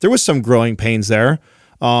there was some growing pains there.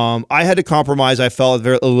 I had to compromise. I felt a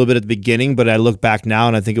little bit at the beginning, but I look back now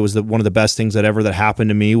and I think it was one of the best things that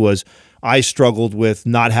happened to me was I struggled with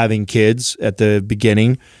not having kids at the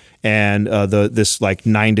beginning and this like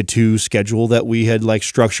 9 to 2 schedule that we had like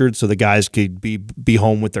structured so the guys could be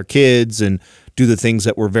home with their kids and do the things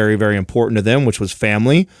that were very, very important to them, which was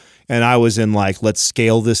family. And I was in like, let's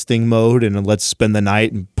scale this thing mode and let's spend the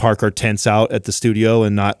night and park our tents out at the studio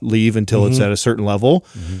and not leave until it's at a certain level.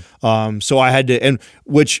 So I had to,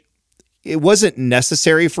 which it wasn't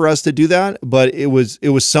necessary for us to do that, but it was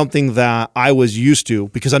something that I was used to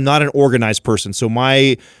because I'm not an organized person. So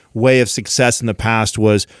my way of success in the past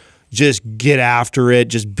was just get after it,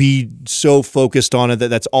 just be so focused on it that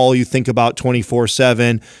that's all you think about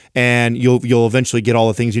 24/7, and you'll eventually get all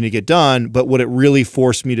the things you need to get done. But what it really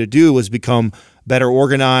forced me to do was become better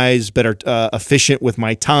organized, better efficient with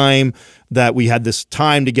my time, that we had this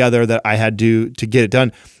time together that I had to get it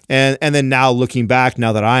done. And then now looking back,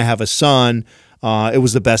 now that I have a son, it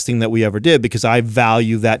was the best thing that we ever did because I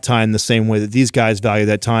value that time the same way that these guys value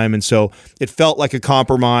that time. And so it felt like a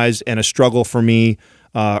compromise and a struggle for me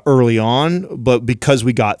early on, but because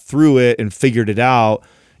we got through it and figured it out,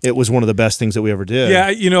 it was one of the best things that we ever did.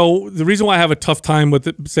 Yeah, the reason why I have a tough time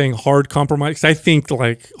with saying hard compromise, because I think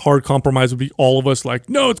like hard compromise would be all of us like,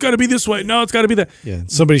 no, it's got to be this way. No, it's got to be that. Yeah,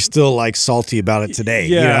 somebody's still like salty about it today.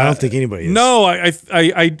 Yeah, I don't think anybody is. No, I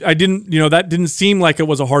didn't. That didn't seem like it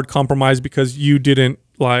was a hard compromise because you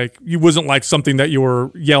wasn't like something that you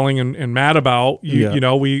were yelling and mad about.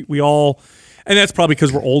 We all. And that's probably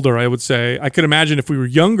because we're older, I would say. I could imagine if we were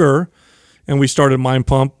younger and we started Mind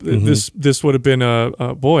Pump, this would have been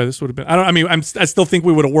boy, this would have been, I mean, I still think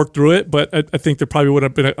we would have worked through it, but I think there probably would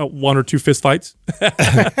have been one or two fist fights,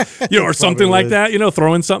 or something like that,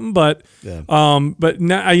 throwing something. But but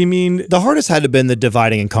now, I mean, the hardest had to have been the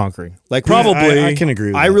dividing and conquering. Like probably, I can agree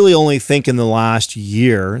with that. I really only think in the last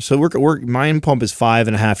year. So Mind Pump is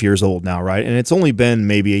 5.5 years old now, right? And it's only been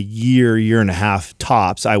maybe a year and a half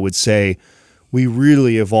tops, I would say. We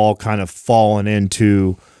really have all kind of fallen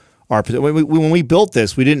into our position. When we built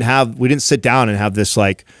this, we didn't sit down and have this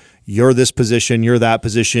like, you're this position, you're that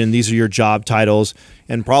position, these are your job titles,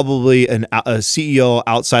 and probably a CEO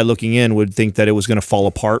outside looking in would think that it was going to fall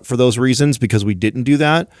apart for those reasons because we didn't do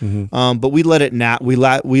that. But we let it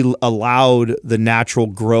we allowed the natural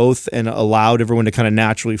growth and allowed everyone to kind of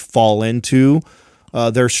naturally fall into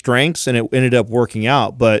their strengths, and it ended up working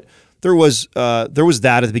out. But there was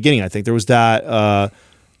that at the beginning. I think there was that.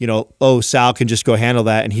 Oh, Sal can just go handle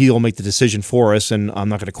that, and he'll make the decision for us, and I'm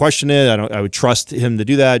not going to question it. I would trust him to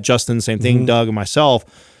do that. Justin, same thing. Doug and myself.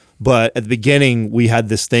 But at the beginning, we had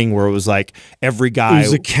this thing where it was like every guy. It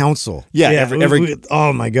was a council. Yeah.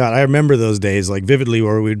 Oh my God. I remember those days like vividly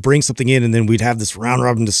where we'd bring something in and then we'd have this round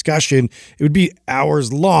robin discussion. It would be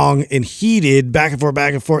hours long and heated back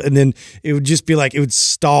and forth. And then it would just be like, it would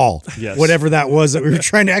stall whatever that was that we were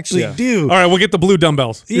trying to actually do. All right, we'll get the blue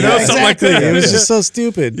dumbbells. Something like that. It was just so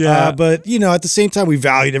stupid. But, at the same time, we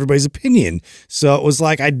valued everybody's opinion. So it was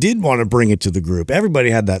like, I did want to bring it to the group.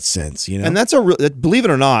 Everybody had that sense, And that's believe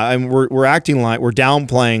it or not, I mean, we're acting like we're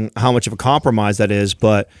downplaying how much of a compromise that is,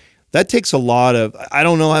 but that takes a lot of. I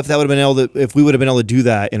don't know if that would have been if we would have been able to do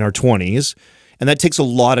that in our 20s, and that takes a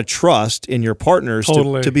lot of trust in your partners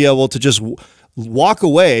to be able to just walk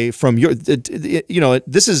away from your.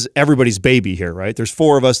 This is everybody's baby here, right? There's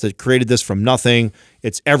 4 of us that created this from nothing.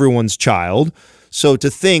 It's everyone's child. So to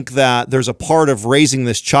think that there's a part of raising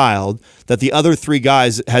this child that the other 3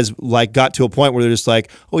 guys has like got to a point where they're just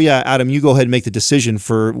like, oh yeah, Adam, you go ahead and make the decision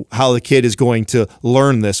for how the kid is going to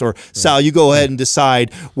learn this, or Sal, you go ahead and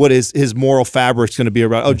decide what his moral fabric's going to be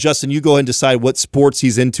about. Oh, Justin, you go ahead and decide what sports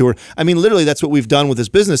he's into. Or I mean, literally, that's what we've done with this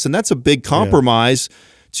business, and that's a big compromise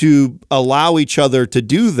to allow each other to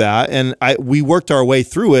do that. And we worked our way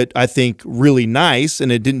through it, I think, really nice,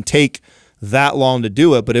 and it didn't take that long to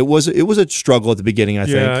do it, but it was a struggle at the beginning, I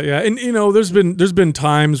think. Yeah. And there's been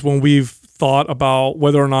times when we've thought about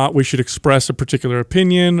whether or not we should express a particular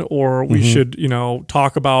opinion, or we should,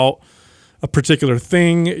 talk about a particular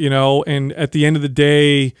thing, and at the end of the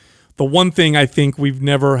day, the one thing I think we've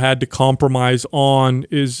never had to compromise on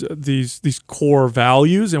is these core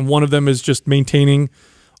values, and one of them is just maintaining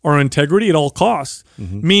our integrity at all costs.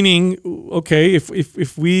 Meaning, okay,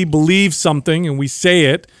 if we believe something and we say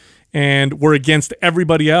it, and we're against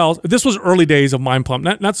everybody else. This was early days of Mind Pump,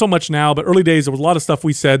 not so much now, but early days. There was a lot of stuff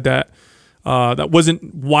we said that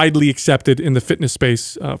wasn't widely accepted in the fitness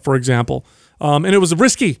space, for example, and it was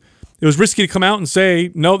risky. It was risky to come out and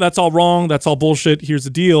say, no, that's all wrong, that's all bullshit. Here's the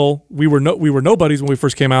deal. We were nobodies when we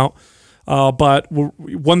first came out, but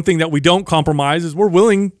one thing that we don't compromise is we're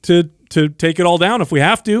willing to take it all down if we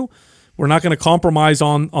have to. We're not going to compromise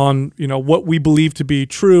on what we believe to be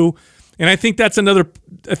true. And I think that's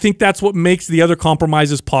what makes the other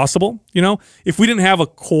compromises possible. If we didn't have a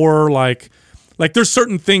core, like there's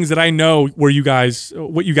certain things that I know what you guys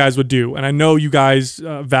would do. And I know you guys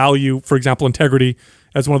value, for example, integrity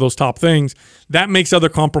as one of those top things. That makes other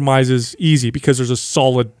compromises easy because there's a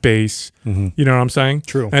solid base. You know what I'm saying?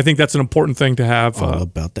 True. And I think that's an important thing to have. All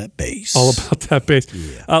about that base. All about that base.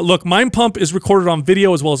 Yeah. Look, Mind Pump is recorded on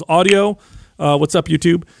video as well as audio. What's up,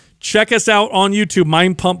 YouTube? Check us out on YouTube,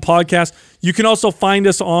 Mind Pump Podcast. You can also find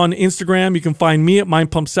us on Instagram. You can find me at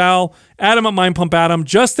Mind Pump Sal, Adam at Mind Pump Adam,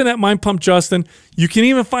 Justin at Mind Pump Justin. You can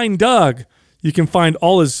even find Doug. You can find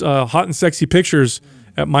all his hot and sexy pictures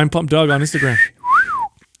at Mind Pump Doug on Instagram.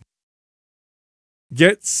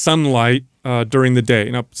 Get sunlight during the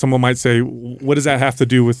day. Now, someone might say, what does that have to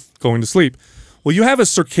do with going to sleep? Well, you have a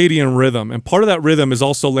circadian rhythm, and part of that rhythm is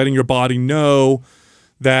also letting your body know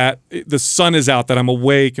that the sun is out, that I'm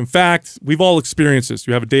awake. In fact, we've all experienced this.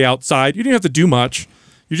 You have a day outside. You didn't have to do much.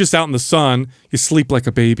 You're just out in the sun. You sleep like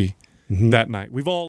a baby that night. We've all